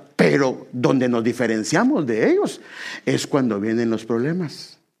no da. Pero donde nos diferenciamos de ellos es cuando vienen los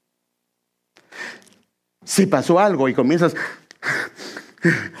problemas. Si pasó algo y comienzas...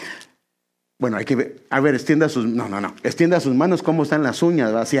 Bueno, hay que ver, a ver, extienda sus manos, cómo están las uñas,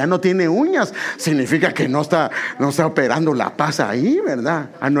 ¿verdad? Si ya no tiene uñas, significa que no está operando la paz ahí,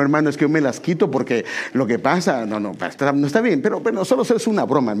 ¿verdad? No, hermano, es que yo me las quito porque lo que pasa, no está bien, pero solo es una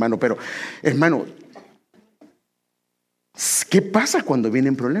broma, hermano, pero, hermano, ¿qué pasa cuando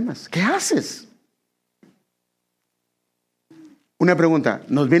vienen problemas? ¿Qué haces? Una pregunta,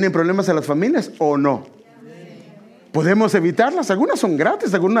 ¿nos vienen problemas a las familias o no? ¿Podemos evitarlas? Algunas son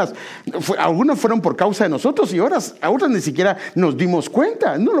gratis, algunas fueron por causa de nosotros y otras ni siquiera nos dimos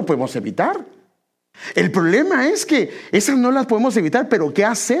cuenta. No lo podemos evitar. El problema es que esas no las podemos evitar, pero ¿qué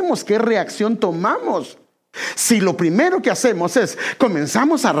hacemos? ¿Qué reacción tomamos? Si lo primero que hacemos es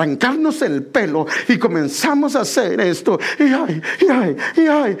comenzamos a arrancarnos el pelo y comenzamos a hacer esto, y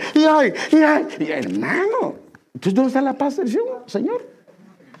hermano, entonces ¿dónde está la paz del Señor?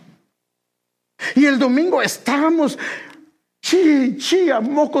 Y el domingo estábamos a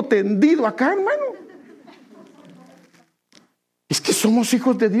moco tendido acá, hermano. Es que somos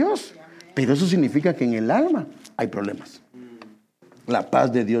hijos de Dios, pero eso significa que en el alma hay problemas. La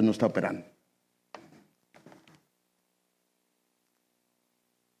paz de Dios no está operando.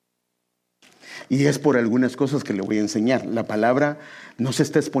 Y es por algunas cosas que le voy a enseñar. La palabra no se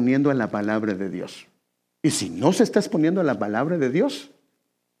está exponiendo a la palabra de Dios. Y si no se está exponiendo a la palabra de Dios,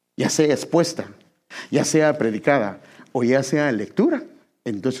 ya sea expuesta, ya sea predicada o ya sea lectura,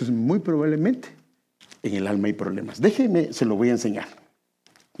 entonces muy probablemente en el alma hay problemas. Déjeme, se lo voy a enseñar.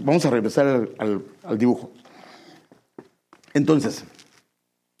 Vamos a regresar al dibujo. Entonces,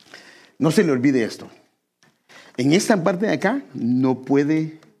 no se le olvide esto. En esta parte de acá no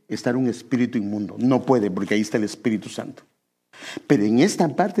puede estar un espíritu inmundo. No puede, porque ahí está el Espíritu Santo. Pero en esta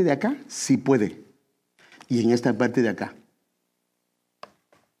parte de acá sí puede. Y en esta parte de acá.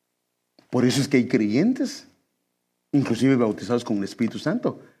 Por eso es que hay creyentes, inclusive bautizados con el Espíritu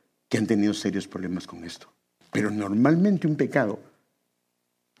Santo, que han tenido serios problemas con esto. Pero normalmente un pecado,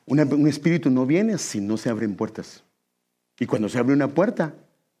 un espíritu no viene si no se abren puertas. Y cuando se abre una puerta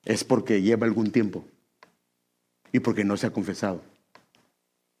es porque lleva algún tiempo y porque no se ha confesado.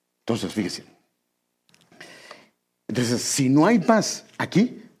 Entonces, fíjese. Entonces, si no hay paz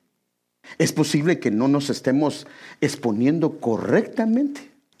aquí, es posible que no nos estemos exponiendo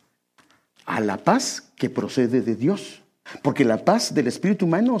correctamente a la paz que procede de Dios. Porque la paz del espíritu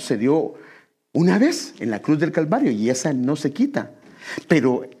humano se dio una vez en la cruz del Calvario y esa no se quita.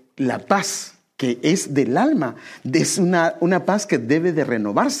 Pero la paz que es del alma es una paz que debe de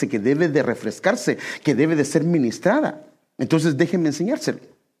renovarse, que debe de refrescarse, que debe de ser ministrada. Entonces déjenme enseñárselo.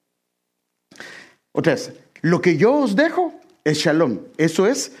 Otra vez, lo que yo os dejo es shalom. Eso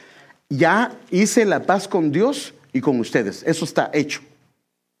es, ya hice la paz con Dios y con ustedes. Eso está hecho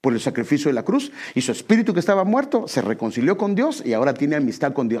por el sacrificio de la cruz. Y su espíritu que estaba muerto se reconcilió con Dios y ahora tiene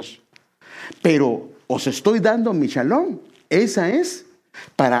amistad con Dios. Pero os estoy dando mi shalom. Esa es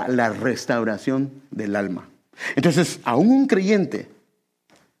para la restauración del alma. Entonces, aún un creyente,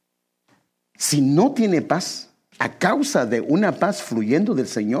 si no tiene paz, a causa de una paz fluyendo del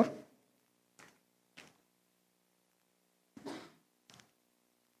Señor,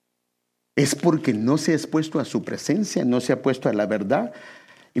 es porque no se ha expuesto a su presencia, no se ha puesto a la verdad.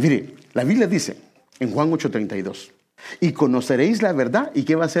 Y mire, la Biblia dice en Juan 8:32, y conoceréis la verdad. ¿Y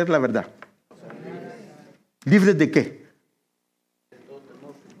qué va a ser la verdad? ¿Libres de qué?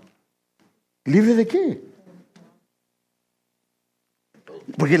 ¿Libre de qué?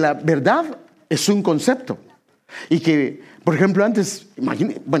 Porque la verdad es un concepto. Y que, por ejemplo, antes,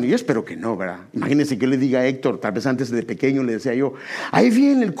 bueno, yo espero que no, ¿verdad? Imagínense que yo le diga a Héctor, tal vez antes de pequeño le decía yo, ahí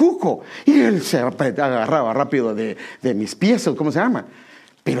viene el cuco. Y él se agarraba rápido de mis pies, ¿cómo se llama?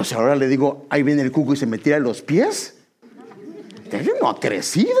 Pero si ahora le digo, ahí viene el cuco y se me tira los pies, él no ha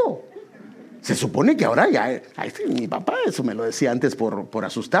crecido. Se supone que ahora ya, mi papá eso me lo decía antes por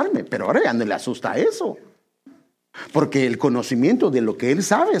asustarme, pero ahora ya no le asusta eso. Porque el conocimiento de lo que él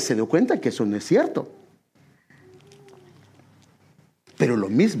sabe se dio cuenta que eso no es cierto. Pero lo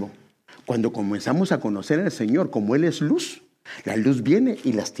mismo, cuando comenzamos a conocer al Señor como Él es luz, la luz viene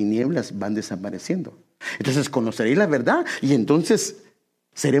y las tinieblas van desapareciendo. Entonces conoceréis la verdad y entonces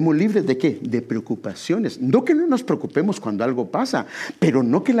seremos libres ¿de qué? De preocupaciones. No que no nos preocupemos cuando algo pasa, pero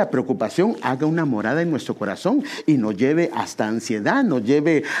no que la preocupación haga una morada en nuestro corazón y nos lleve hasta ansiedad, nos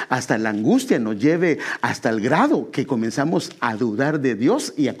lleve hasta la angustia, nos lleve hasta el grado que comenzamos a dudar de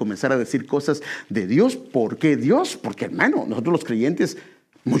Dios y a comenzar a decir cosas de Dios. ¿Por qué Dios? Porque, hermano, nosotros los creyentes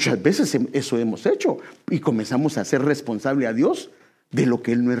muchas veces eso hemos hecho y comenzamos a ser responsable a Dios de lo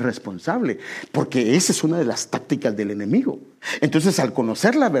que Él no es responsable, porque esa es una de las tácticas del enemigo. Entonces, al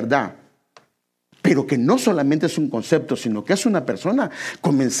conocer la verdad, pero que no solamente es un concepto, sino que es una persona,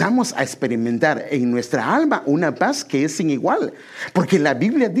 comenzamos a experimentar en nuestra alma una paz que es sin igual, porque la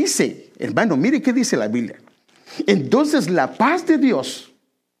Biblia dice, hermano, mire qué dice la Biblia. Entonces, la paz de Dios,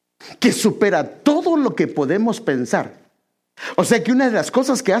 que supera todo lo que podemos pensar. O sea que una de las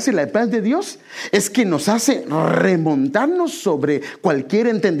cosas que hace la paz de Dios es que nos hace remontarnos sobre cualquier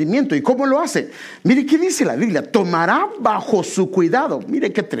entendimiento. ¿Y cómo lo hace? Mire qué dice la Biblia: tomará bajo su cuidado.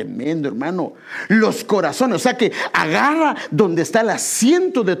 Mire qué tremendo, hermano. Los corazones, o sea que agarra donde está el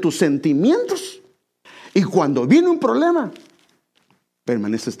asiento de tus sentimientos. Y cuando viene un problema,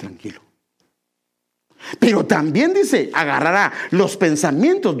 permaneces tranquilo. Pero también dice, agarrará los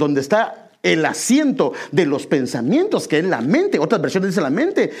pensamientos donde está el asiento de los pensamientos, que es la mente. Otras versiones dicen la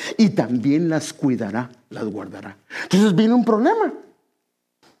mente. Y también las cuidará, las guardará. Entonces viene un problema.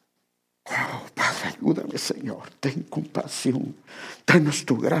 Oh, Padre, ayúdame, Señor. Ten compasión. Danos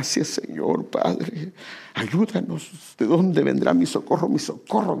tu gracia, Señor, Padre. Ayúdanos. ¿De dónde vendrá mi socorro? Mi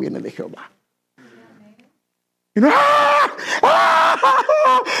socorro viene de Jehová. Y no,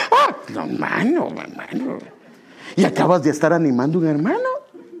 no, hermano. Y acabas de estar animando a un hermano.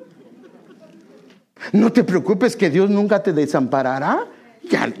 No te preocupes, que Dios nunca te desamparará.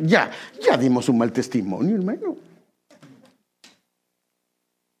 Ya dimos un mal testimonio, hermano.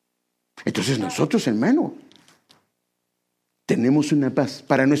 Entonces nosotros, hermano, tenemos una paz.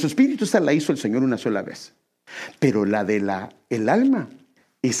 Para nuestro espíritu esta la hizo el Señor una sola vez. Pero la de el alma,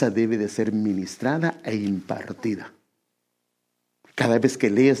 esa debe de ser ministrada e impartida. Cada vez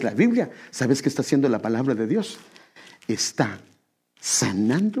que lees la Biblia, ¿sabes qué está haciendo la palabra de Dios? Está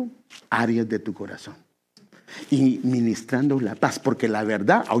sanando áreas de tu corazón y ministrando la paz, porque la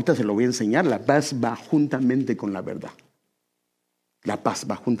verdad, ahorita se lo voy a enseñar, la paz va juntamente con la verdad. La paz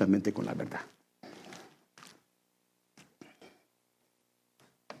va juntamente con la verdad.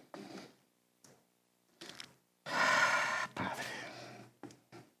 Padre,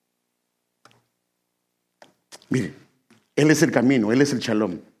 mire, Él es el camino, Él es el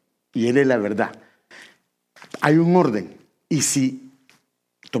shalom y Él es la verdad. Hay un orden, y si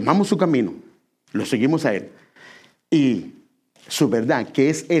tomamos su camino, lo seguimos a Él, y su verdad, que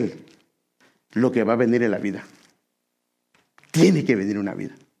es Él, lo que va a venir en la vida. Tiene que venir una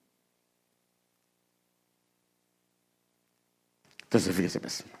vida. Entonces, fíjese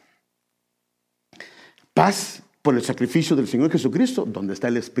pues. Paz por el sacrificio del Señor Jesucristo, donde está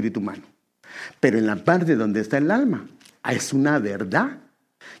el espíritu humano. Pero en la parte donde está el alma, es una verdad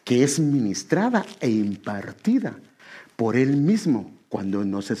que es ministrada e impartida por Él mismo cuando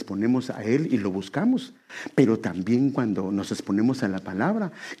nos exponemos a Él y lo buscamos, pero también cuando nos exponemos a la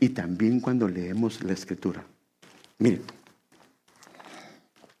palabra y también cuando leemos la Escritura. Miren,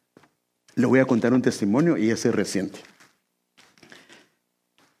 le voy a contar un testimonio y ese es reciente.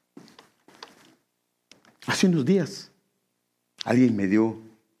 Hace unos días alguien me dio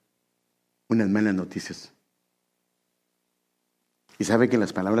unas malas noticias. Y sabe que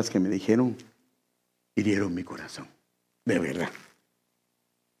las palabras que me dijeron hirieron mi corazón. De verdad.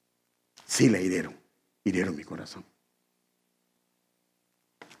 Sí la hirieron mi corazón.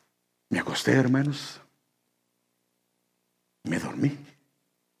 Me acosté, hermanos. Me dormí.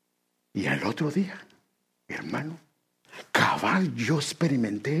 Y al otro día, hermano, cabal, yo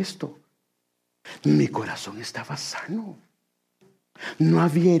experimenté esto. Mi corazón estaba sano. No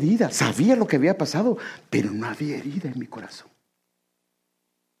había herida. Sabía lo que había pasado, pero no había herida en mi corazón.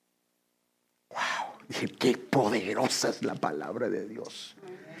 Wow, dije, qué poderosa es la palabra de Dios.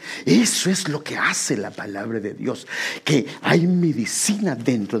 Eso es lo que hace la palabra de Dios, que hay medicina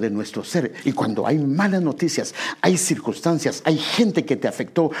dentro de nuestro ser. Y cuando hay malas noticias, hay circunstancias, hay gente que te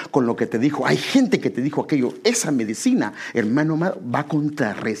afectó con lo que te dijo, hay gente que te dijo aquello, esa medicina, hermano, va a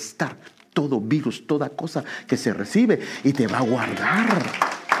contrarrestar todo virus, toda cosa que se recibe y te va a guardar.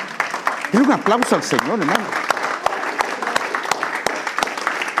 Denle un aplauso al Señor, hermano.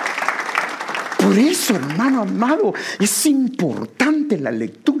 Por eso eso, hermano amado, es importante la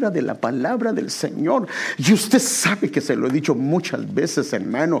lectura de la palabra del Señor. Y usted sabe que se lo he dicho muchas veces,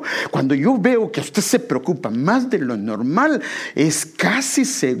 hermano. Cuando yo veo que usted se preocupa más de lo normal, es casi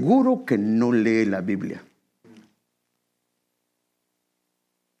seguro que no lee la Biblia.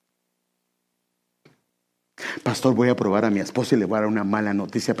 Pastor, voy a probar a mi esposa y le voy a dar una mala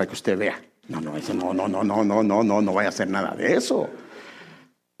noticia para que usted vea. Eso no vaya a hacer nada de eso.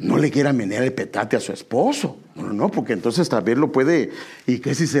 No le quiera menear el petate a su esposo. No, porque entonces tal vez lo puede. ¿Y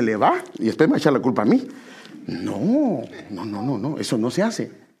qué si se le va? Y después me va a echar la culpa a mí. No, eso no se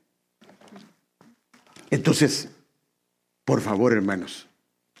hace. Entonces, por favor, hermanos,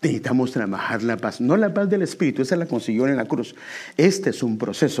 necesitamos trabajar la paz. No la paz del Espíritu, esa la consiguió en la cruz. Este es un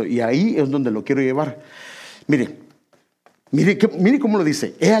proceso y ahí es donde lo quiero llevar. Mire cómo lo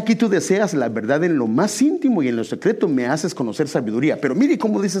dice. He aquí tú deseas la verdad en lo más íntimo y en lo secreto me haces conocer sabiduría. Pero mire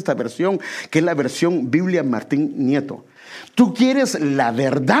cómo dice esta versión, que es la versión Biblia Martín Nieto. Tú quieres la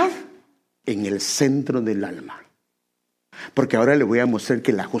verdad en el centro del alma. Porque ahora le voy a mostrar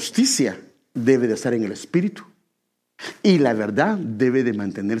que la justicia debe de estar en el espíritu y la verdad debe de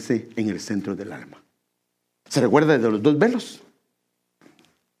mantenerse en el centro del alma. ¿Se recuerda de los dos velos?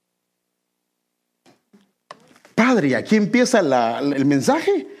 Padre, aquí empieza el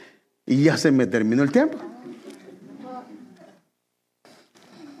mensaje y ya se me terminó el tiempo.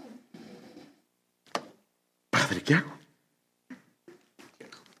 Padre, ¿qué hago?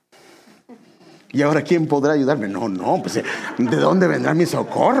 ¿Y ahora quién podrá ayudarme? No, pues ¿de dónde vendrá mi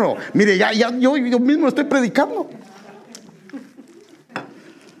socorro? Mire, yo mismo estoy predicando.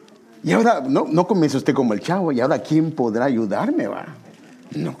 Y ahora, no comienza usted como el chavo. ¿Y ahora quién podrá ayudarme? Va?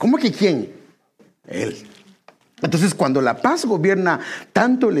 No, ¿cómo que quién? Él. Entonces, cuando la paz gobierna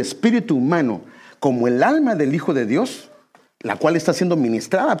tanto el espíritu humano como el alma del Hijo de Dios, la cual está siendo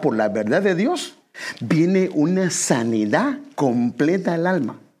ministrada por la verdad de Dios, viene una sanidad completa al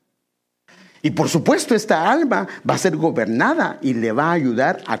alma. Y por supuesto, esta alma va a ser gobernada y le va a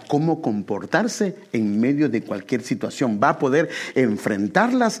ayudar a cómo comportarse en medio de cualquier situación. Va a poder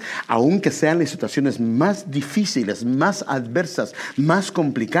enfrentarlas, aunque sean las situaciones más difíciles, más adversas, más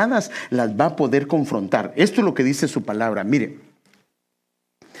complicadas, las va a poder confrontar. Esto es lo que dice su palabra. Mire,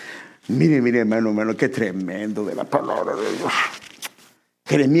 hermano, qué tremendo de la palabra de Dios.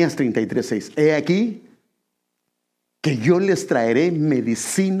 Jeremías 33:6. He aquí que yo les traeré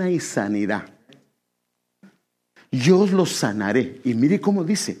medicina y sanidad. Yo los sanaré. Y mire cómo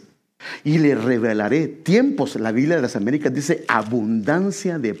dice. Y les revelaré tiempos. La Biblia de las Américas dice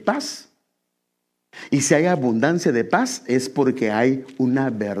abundancia de paz. Y si hay abundancia de paz es porque hay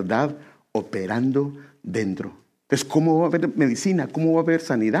una verdad operando dentro. Entonces, ¿cómo va a haber medicina? ¿Cómo va a haber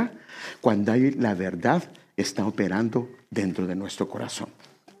sanidad? Cuando hay la verdad está operando dentro de nuestro corazón.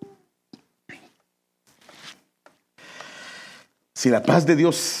 Si la paz de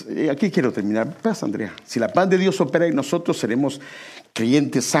Dios, aquí quiero terminar, paz, Andrea. Si la paz de Dios opera en nosotros, seremos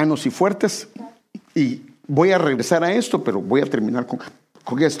creyentes sanos y fuertes. Y voy a regresar a esto, pero voy a terminar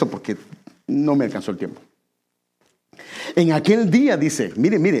con esto porque no me alcanzó el tiempo. En aquel día, dice,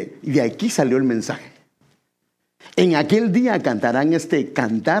 mire, y de aquí salió el mensaje. En aquel día cantarán este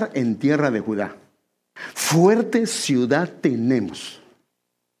cantar en tierra de Judá. Fuerte ciudad tenemos.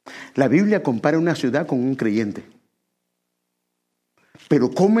 La Biblia compara una ciudad con un creyente. Pero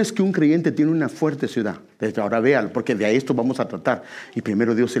 ¿cómo es que un creyente tiene una fuerte ciudad? Desde ahora véalo, porque de esto vamos a tratar. Y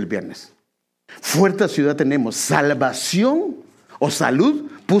primero Dios el viernes. Fuerte ciudad tenemos. Salvación o salud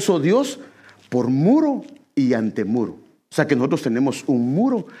puso Dios por muro y antemuro. O sea que nosotros tenemos un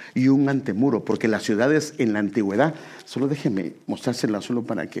muro y un antemuro, porque las ciudades en la antigüedad, solo déjeme mostrársela solo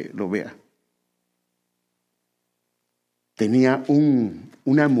para que lo vea. Tenía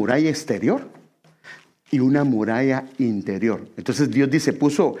una muralla exterior y una muralla interior. Entonces Dios dice,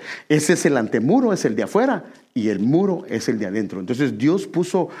 ese es el antemuro, es el de afuera, y el muro es el de adentro. Entonces Dios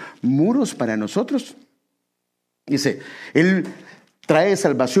puso muros para nosotros. Dice, Él trae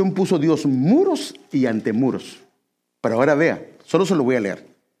salvación, puso Dios muros y antemuros. Pero ahora vea, solo se lo voy a leer.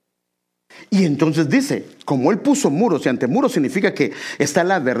 Y entonces dice, como Él puso muros y antemuros, significa que está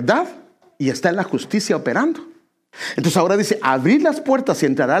la verdad y está la justicia operando. Entonces ahora dice, abrir las puertas y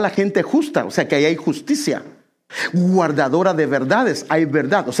entrará la gente justa, o sea que ahí hay justicia. Guardadora de verdades, hay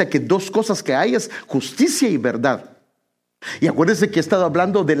verdad, o sea que dos cosas que hay es justicia y verdad. Y acuérdense que he estado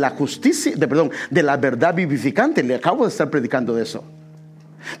hablando de la justicia, de la verdad vivificante. Le acabo de estar predicando de eso.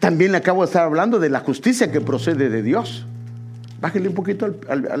 También le acabo de estar hablando de la justicia que procede de Dios. Bájale un poquito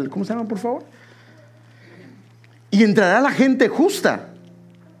al ¿cómo se llama, por favor? Y entrará la gente justa,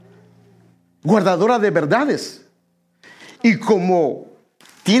 guardadora de verdades. Y como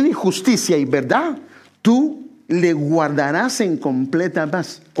tiene justicia y verdad, tú le guardarás en completa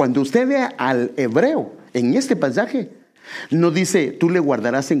paz. Cuando usted ve al hebreo en este pasaje, no dice tú le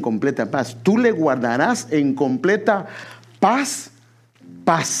guardarás en completa paz. Tú le guardarás en completa paz,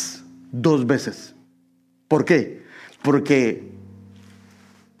 paz, 2 veces. ¿Por qué? Porque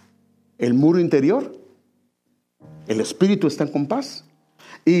el muro interior, el espíritu está con paz,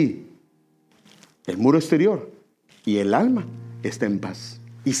 y el muro exterior y el alma está en paz.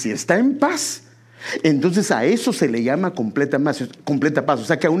 Y si está en paz, entonces a eso se le llama completa paz. O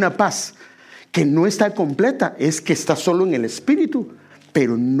sea que a una paz que no está completa es que está solo en el espíritu,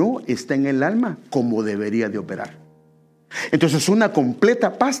 pero no está en el alma como debería de operar. Entonces una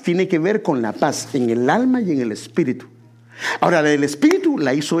completa paz tiene que ver con la paz en el alma y en el espíritu. Ahora, la del espíritu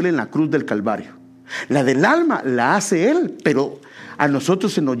la hizo Él en la cruz del Calvario. La del alma la hace Él, pero a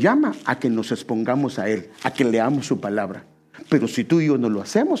nosotros se nos llama a que nos expongamos a Él, a que leamos su palabra. Pero si tú y yo no lo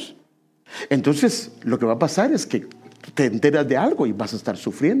hacemos, entonces lo que va a pasar es que te enteras de algo y vas a estar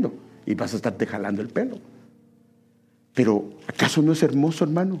sufriendo y vas a estarte jalando el pelo. Pero ¿acaso no es hermoso,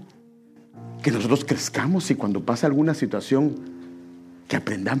 hermano, que nosotros crezcamos y cuando pasa alguna situación que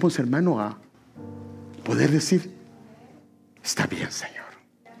aprendamos, hermano, a poder decir: está bien, Señor.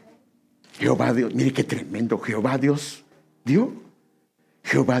 Jehová Dios, mire qué tremendo. Jehová Dios dio,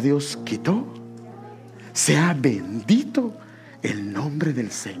 Jehová Dios quitó. Sea bendito el nombre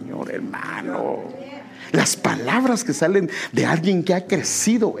del Señor, hermano. Las palabras que salen de alguien que ha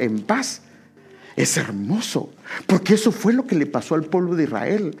crecido en paz es hermoso, porque eso fue lo que le pasó al pueblo de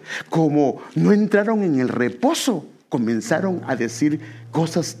Israel. Como no entraron en el reposo, comenzaron a decir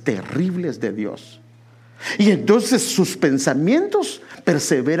cosas terribles de Dios. Y entonces sus pensamientos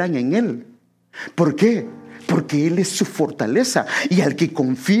perseveran en Él. ¿Por qué? Porque Él es su fortaleza. Y al que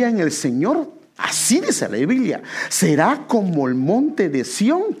confía en el Señor, así dice la Biblia, será como el monte de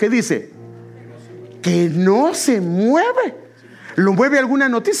Sión. ¿Qué dice? Que no se mueve. ¿Lo mueve alguna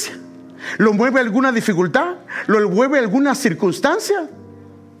noticia? ¿Lo mueve alguna dificultad? ¿Lo mueve alguna circunstancia?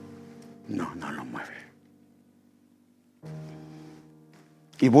 No, no lo mueve.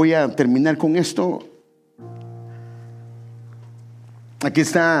 Y voy a terminar con esto. Aquí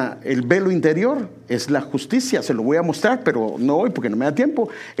está el velo interior, es la justicia, se lo voy a mostrar, pero no hoy porque no me da tiempo.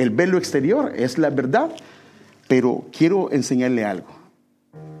 El velo exterior es la verdad, pero quiero enseñarle algo.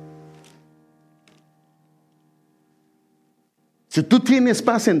 Si tú tienes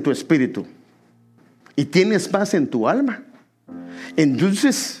paz en tu espíritu y tienes paz en tu alma,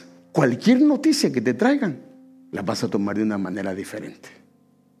 entonces cualquier noticia que te traigan la vas a tomar de una manera diferente.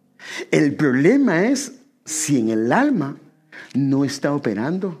 El problema es si en el alma no está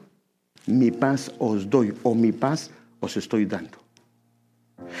operando mi paz os doy o mi paz os estoy dando.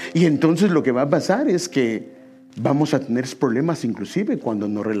 Y entonces lo que va a pasar es que vamos a tener problemas inclusive cuando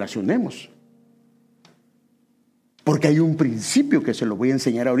nos relacionemos. Porque hay un principio que se lo voy a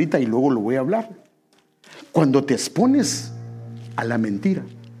enseñar ahorita y luego lo voy a hablar. Cuando te expones a la mentira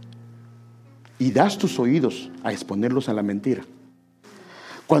y das tus oídos a exponerlos a la mentira,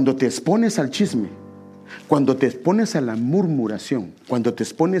 cuando te expones al chisme, cuando te expones a la murmuración, cuando te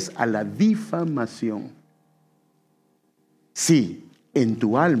expones a la difamación, si en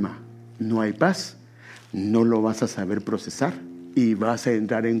tu alma no hay paz, no lo vas a saber procesar y vas a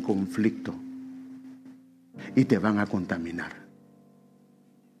entrar en conflicto y te van a contaminar.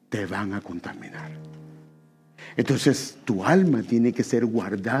 Te van a contaminar. Entonces tu alma tiene que ser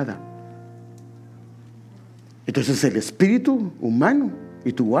guardada. Entonces el espíritu humano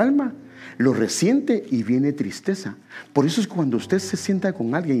y tu alma lo resiente y viene tristeza. Por eso es cuando usted se sienta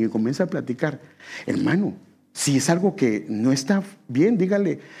con alguien y comienza a platicar, hermano, si es algo que no está bien,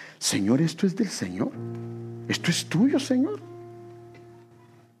 dígale: Señor, esto es del Señor, esto es tuyo, Señor.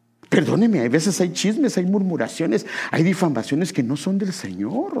 Perdóneme, hay veces hay chismes, hay murmuraciones, hay difamaciones que no son del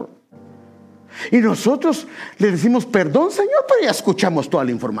Señor. Y nosotros le decimos: perdón, Señor, pero ya escuchamos toda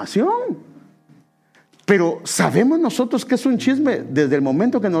la información. Pero ¿sabemos nosotros que es un chisme desde el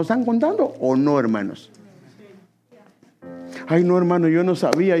momento que nos están contando o no, hermanos? Ay, no, hermano, yo no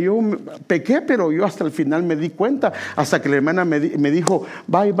sabía, yo pequé, pero yo hasta el final me di cuenta, hasta que la hermana me dijo: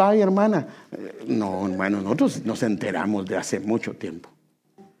 bye, bye, hermana. No, hermano, nosotros nos enteramos de hace mucho tiempo.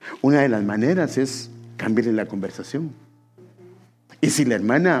 Una de las maneras es cambiarle la conversación. Y si la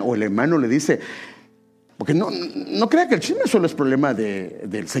hermana o el hermano le dice, porque no crea que el chisme solo es problema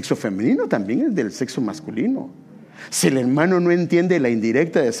del sexo femenino, también es del sexo masculino. Si el hermano no entiende la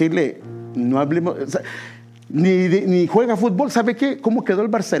indirecta, decirle: no hablemos, o sea, ni juega fútbol, ¿sabe qué? ¿Cómo quedó el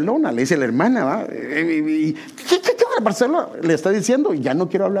Barcelona? Le dice la hermana, ¿va? ¿Qué quedó el Barcelona? Le está diciendo: ya no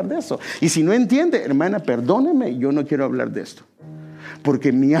quiero hablar de eso. Y si no entiende, hermana, perdóneme, yo no quiero hablar de esto.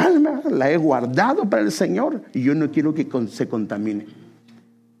 porque mi alma la he guardado para el Señor y yo no quiero que se contamine.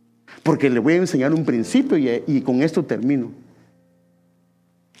 Porque le voy a enseñar un principio y con esto termino.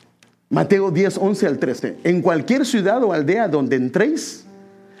 Mateo 10, 11 al 13. En cualquier ciudad o aldea donde entréis,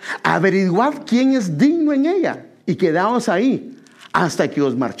 averiguad quién es digno en ella y quedaos ahí hasta que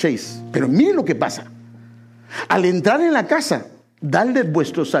os marchéis. Pero miren lo que pasa. Al entrar en la casa, dadle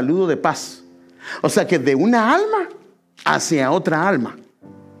vuestro saludo de paz. O sea que de una alma hacia otra alma.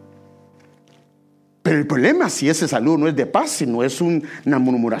 Pero el problema si ese saludo no es de paz, sino es una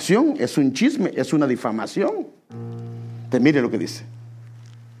murmuración, es un chisme, es una difamación. Entonces mire lo que dice.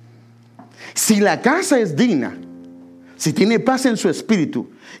 Si la casa es digna, si tiene paz en su espíritu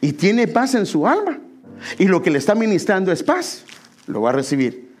y tiene paz en su alma, y lo que le está ministrando es paz, lo va a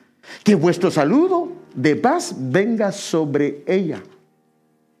recibir. Que vuestro saludo de paz venga sobre ella.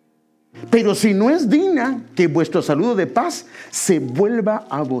 Pero si no es digna, que vuestro saludo de paz se vuelva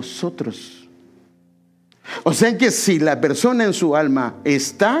a vosotros. O sea que si la persona en su alma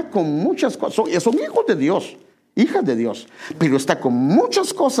está con muchas cosas, son hijos de Dios, hijas de Dios, pero está con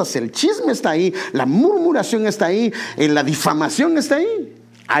muchas cosas, el chisme está ahí, la murmuración está ahí, la difamación está ahí,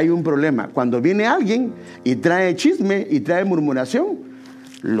 hay un problema. Cuando viene alguien y trae chisme y trae murmuración,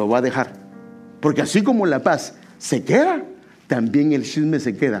 lo va a dejar, porque así como la paz se queda, también el chisme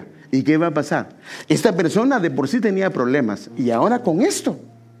se queda. ¿Y qué va a pasar? Esta persona de por sí tenía problemas y ahora con esto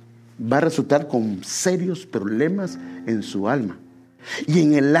va a resultar con serios problemas en su alma. Y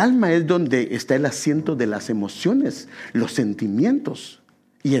en el alma es donde está el asiento de las emociones, los sentimientos.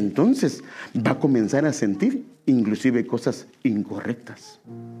 Y entonces va a comenzar a sentir inclusive cosas incorrectas.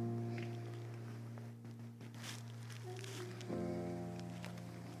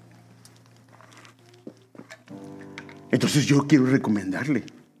 Entonces yo quiero recomendarle,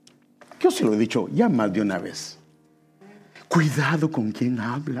 yo se lo he dicho ya más de una vez, cuidado con quien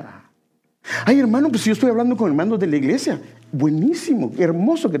habla. Ay, hermano, pues yo estoy hablando con hermanos de la iglesia. Buenísimo,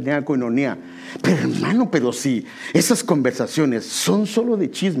 hermoso que tenga coinonía. Pero hermano, pero si esas conversaciones son solo de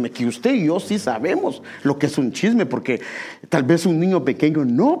chisme, que usted y yo sí sabemos lo que es un chisme, porque tal vez un niño pequeño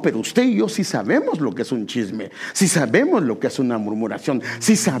no, pero usted y yo sí sabemos lo que es un chisme, sí sabemos lo que es una murmuración,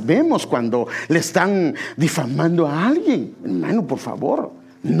 sí sabemos cuando le están difamando a alguien. Hermano, por favor,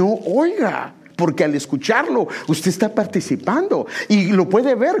 no oiga. Porque al escucharlo, usted está participando. Y lo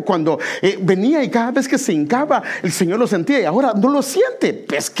puede ver cuando venía y cada vez que se hincaba, el Señor lo sentía y ahora no lo siente.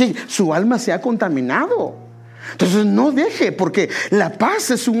 Es que su alma se ha contaminado. Entonces no deje, porque la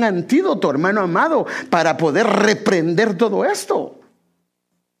paz es un antídoto, hermano amado, para poder reprender todo esto.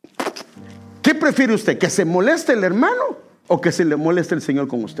 ¿Qué prefiere usted? ¿Que se moleste el hermano o que se le moleste el Señor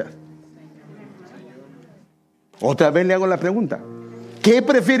con usted? Otra vez le hago la pregunta. ¿Qué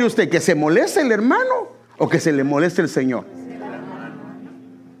prefiere usted? ¿Que se moleste el hermano o que se le moleste el Señor?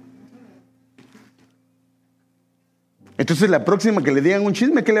 Entonces la próxima que le digan un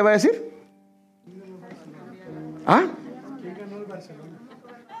chisme, ¿qué le va a decir? ¿Ah? ¿Quién ganó el Barcelona?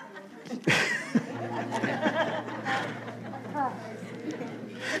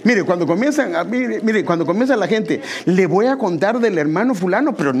 Mire, cuando comienza la gente, le voy a contar del hermano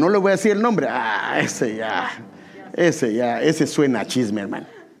fulano, pero no le voy a decir el nombre. Ese suena a chisme, hermano.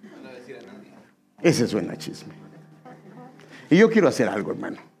 Ese suena a chisme. Y yo quiero hacer algo,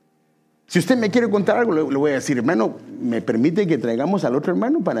 hermano. Si usted me quiere contar algo, le voy a decir, hermano, ¿me permite que traigamos al otro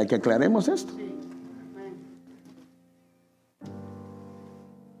hermano para que aclaremos esto?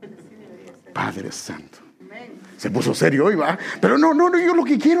 Padre Santo. Se puso serio hoy, ¿va? Pero no, yo lo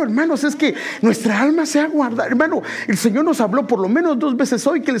que quiero, hermanos, es que nuestra alma sea guardada. Hermano, el Señor nos habló por lo menos 2 veces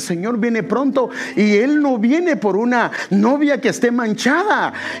hoy que el Señor viene pronto y Él no viene por una novia que esté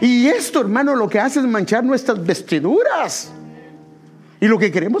manchada. Y esto, hermano, lo que hace es manchar nuestras vestiduras. Y lo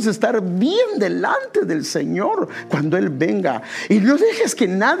que queremos es estar bien delante del Señor cuando Él venga. Y no dejes que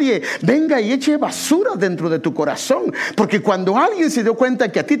nadie venga y eche basura dentro de tu corazón. Porque cuando alguien se dio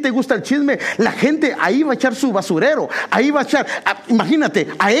cuenta que a ti te gusta el chisme, la gente ahí va a echar su basurero. Ahí va a echar, imagínate,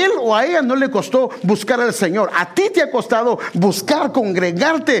 a él o a ella no le costó buscar al Señor. A ti te ha costado buscar,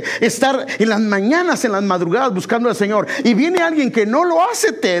 congregarte, estar en las mañanas, en las madrugadas buscando al Señor. Y viene alguien que no lo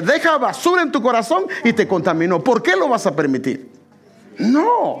hace, te deja basura en tu corazón y te contaminó. ¿Por qué lo vas a permitir?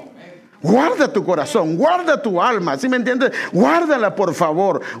 No, guarda tu corazón, guarda tu alma, ¿sí me entiendes? Guárdala, por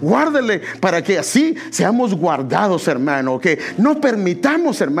favor, guárdale para que así seamos guardados, hermano, que no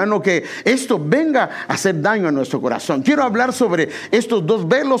permitamos, hermano, que esto venga a hacer daño a nuestro corazón. Quiero hablar sobre estos 2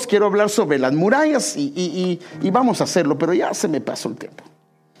 velos, quiero hablar sobre las murallas y vamos a hacerlo, pero ya se me pasó el tiempo.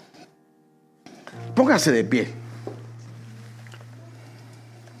 Póngase de pie.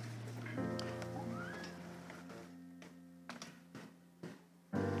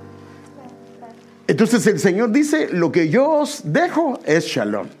 Entonces el Señor dice, lo que yo os dejo es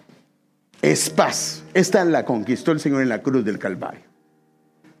shalom, es paz. Esta la conquistó el Señor en la cruz del Calvario.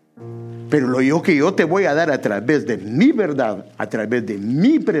 Pero lo que yo te voy a dar a través de mi verdad, a través de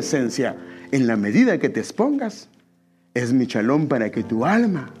mi presencia, en la medida que te expongas, es mi shalom para que tu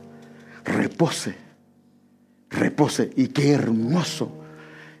alma repose. Y qué hermoso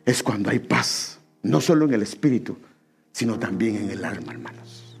es cuando hay paz, no solo en el espíritu, sino también en el alma, hermanos.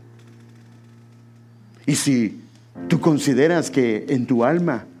 Y si tú consideras que en tu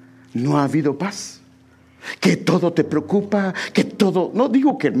alma no ha habido paz, que todo te preocupa, que todo, no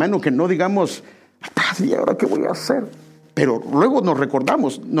digo que, hermano, que no digamos, ¿y ahora qué voy a hacer? Pero luego nos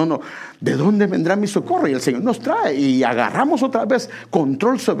recordamos, ¿de dónde vendrá mi socorro? Y el Señor nos trae y agarramos otra vez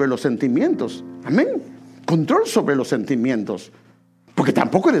control sobre los sentimientos. Amén. Control sobre los sentimientos. Porque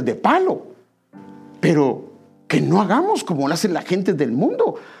tampoco eres de palo. Pero que no hagamos como lo hace la gente del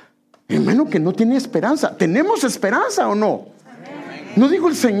mundo. Hermano, que no tiene esperanza. ¿Tenemos esperanza o no? No dijo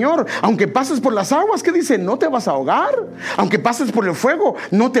el Señor, aunque pases por las aguas, ¿qué dice? No te vas a ahogar. Aunque pases por el fuego,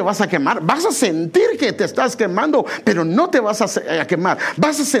 no te vas a quemar. Vas a sentir que te estás quemando, pero no te vas a quemar.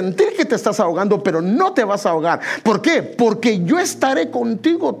 Vas a sentir que te estás ahogando, pero no te vas a ahogar. ¿Por qué? Porque yo estaré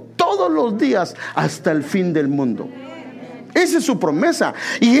contigo todos los días hasta el fin del mundo. Esa es su promesa.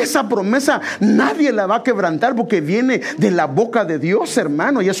 Y esa promesa nadie la va a quebrantar, porque viene de la boca de Dios,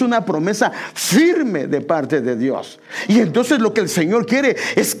 hermano. Y es una promesa firme de parte de Dios. Y entonces lo que el Señor quiere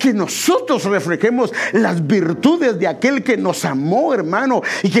es que nosotros reflejemos las virtudes de aquel que nos amó, hermano.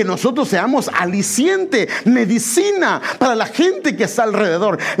 Y que nosotros seamos aliciente, medicina para la gente que está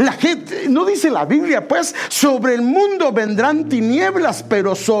alrededor. La gente, no dice la Biblia, pues, sobre el mundo vendrán tinieblas,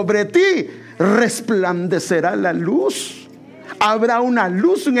 pero sobre ti resplandecerá la luz. Habrá una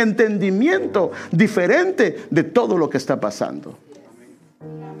luz, un entendimiento diferente de todo lo que está pasando.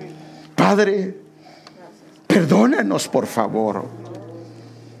 Padre, perdónanos, por favor,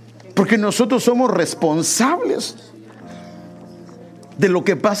 porque nosotros somos responsables de lo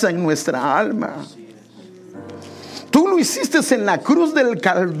que pasa en nuestra alma. Tú lo hiciste en la cruz del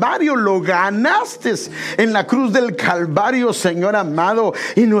Calvario, lo ganaste en la cruz del Calvario, Señor amado,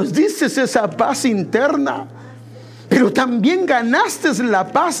 y nos dices esa paz interna. Pero también ganaste la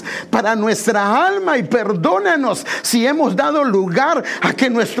paz para nuestra alma. Y perdónanos si hemos dado lugar a que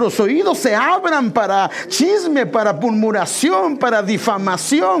nuestros oídos se abran para chisme, para murmuración, para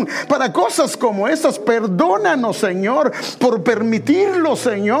difamación, para cosas como esas. Perdónanos, Señor, por permitirlo,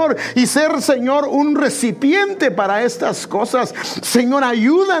 Señor, y ser, Señor, un recipiente para estas cosas. Señor,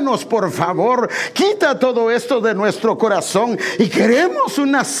 ayúdanos, por favor. Quita todo esto de nuestro corazón, y queremos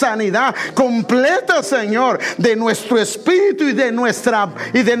una sanidad completa, Señor, de nuestro espíritu y de nuestra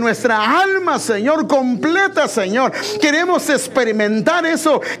alma, Señor, completa, Señor. Queremos experimentar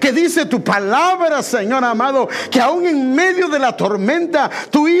eso que dice tu palabra, Señor amado, que aún en medio de la tormenta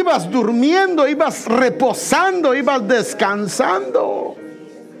tú ibas durmiendo, ibas reposando, ibas descansando.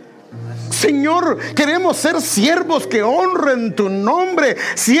 Señor, queremos ser siervos que honren tu nombre,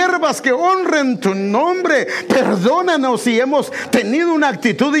 siervas que honren tu nombre. Perdónanos si hemos tenido una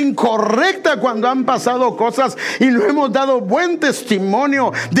actitud incorrecta cuando han pasado cosas y no hemos dado buen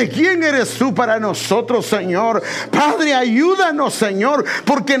testimonio de quién eres tú para nosotros, Señor. Padre, ayúdanos, Señor,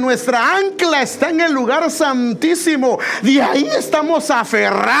 porque nuestra ancla está en el lugar santísimo. De ahí estamos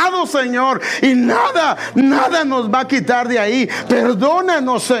aferrados, Señor, y nada nos va a quitar de ahí.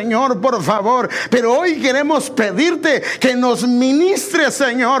 Perdónanos, Señor, por favor, pero hoy queremos pedirte que nos ministres,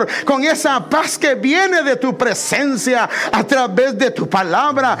 Señor, con esa paz que viene de tu presencia, a través de tu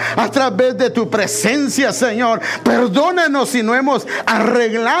palabra, a través de tu presencia, Señor. Perdónanos si no hemos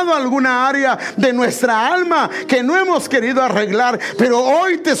arreglado alguna área de nuestra alma que no hemos querido arreglar, pero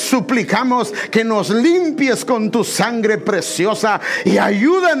hoy te suplicamos que nos limpies con tu sangre preciosa y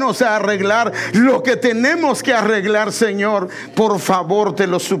ayúdanos a arreglar lo que tenemos que arreglar, Señor. Por favor, te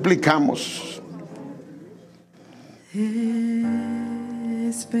lo suplicamos.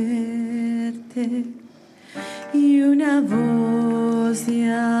 Desperté y una voz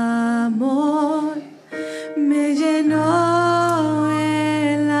de amor me llenó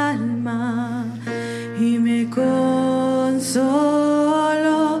el alma y me consoló,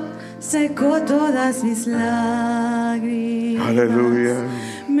 secó todas mis lágrimas. Aleluya.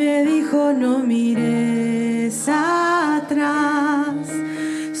 Me dijo: no mires atrás,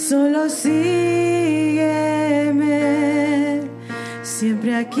 solo sígueme,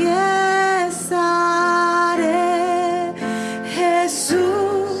 siempre aquí estaré.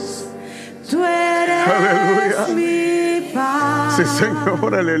 Jesús, tú eres aleluya. Mi paz. Sí,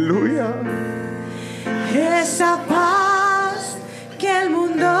 Señor, aleluya. Esa paz que el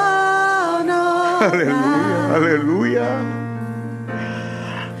mundo no Aleluya, aleluya.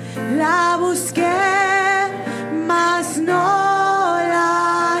 La busqué, mas no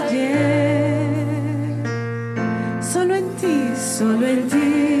la hallé. Solo en ti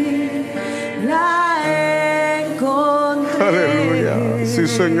la encontré. Aleluya, sí,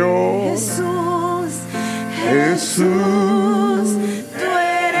 Señor. Jesús, Jesús, tú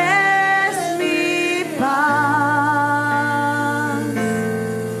eres mi paz.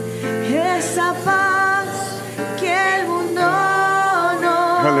 Esa paz que el mundo no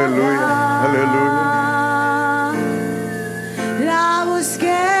Aleluya, da. aleluya. La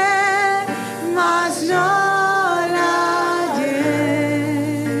busqué, mas no la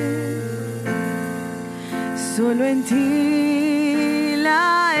hallé. Solo en ti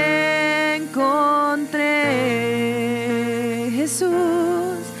la encontré.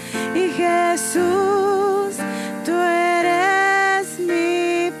 Jesús, y Jesús, tú eres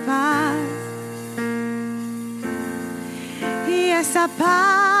mi paz. Y esa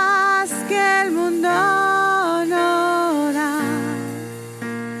paz que el mundo no da.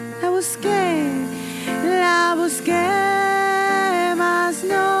 La busqué, mas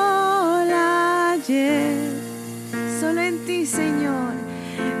no la hallé. Solo en ti, Señor,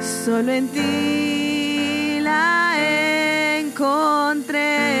 solo en ti la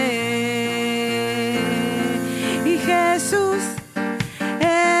encontré. Y Jesús,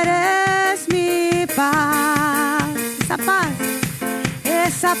 eres mi paz.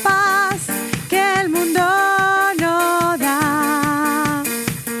 Esa paz que el mundo no da.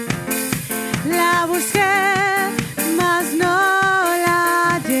 La busqué, mas no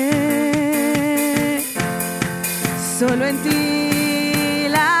la hallé. Solo en ti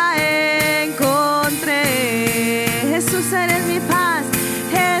la encontré. Jesús, eres mi paz.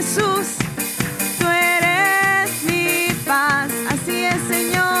 Jesús, tú eres mi paz. Así es,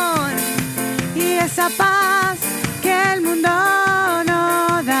 Señor. Y esa paz que el mundo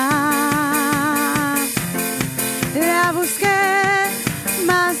no da. La busqué,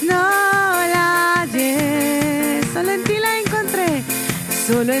 mas no la hallé. Solo en ti la encontré.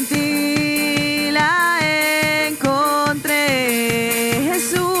 Solo en ti la encontré.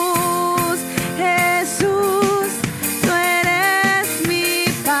 Jesús, Jesús, tú eres mi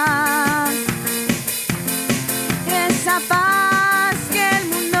paz. Esa paz que el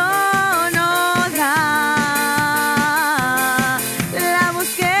mundo no da. La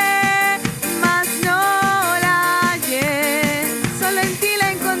busqué, mas no la hallé. Solo en ti la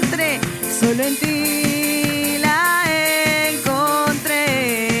encontré. Solo en ti la encontré.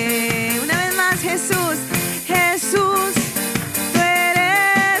 Una vez más, Jesús, Jesús, tú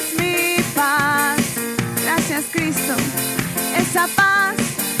eres mi paz. Gracias, Cristo. Esa paz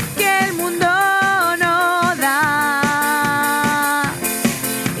que el mundo no da.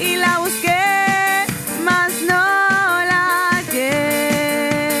 Y la busqué, mas no la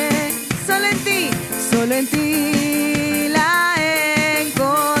hallé. Solo en ti la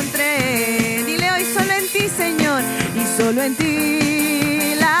encontré. Dile hoy, solo en ti, Señor. Y solo en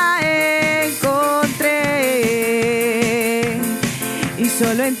ti la encontré. Y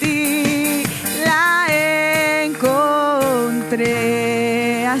solo en ti la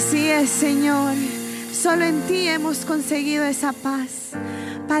encontré. Así es, Señor. Solo en ti hemos conseguido esa paz.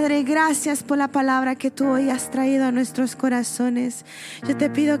 Padre, gracias por la palabra que tú hoy has traído a nuestros corazones. Yo te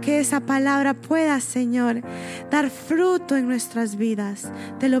pido que esa palabra pueda, Señor, dar fruto en nuestras vidas.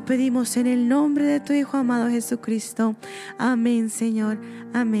 Te lo pedimos en el nombre de tu Hijo amado Jesucristo. Amén, Señor.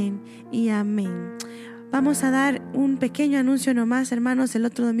 Amén y amén. Vamos a dar un pequeño anuncio nomás, hermanos. El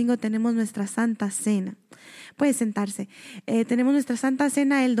otro domingo tenemos nuestra Santa Cena. Puede sentarse. Tenemos nuestra Santa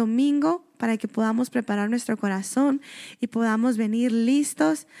Cena el domingo para que podamos preparar nuestro corazón y podamos venir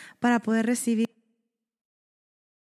listos para poder recibir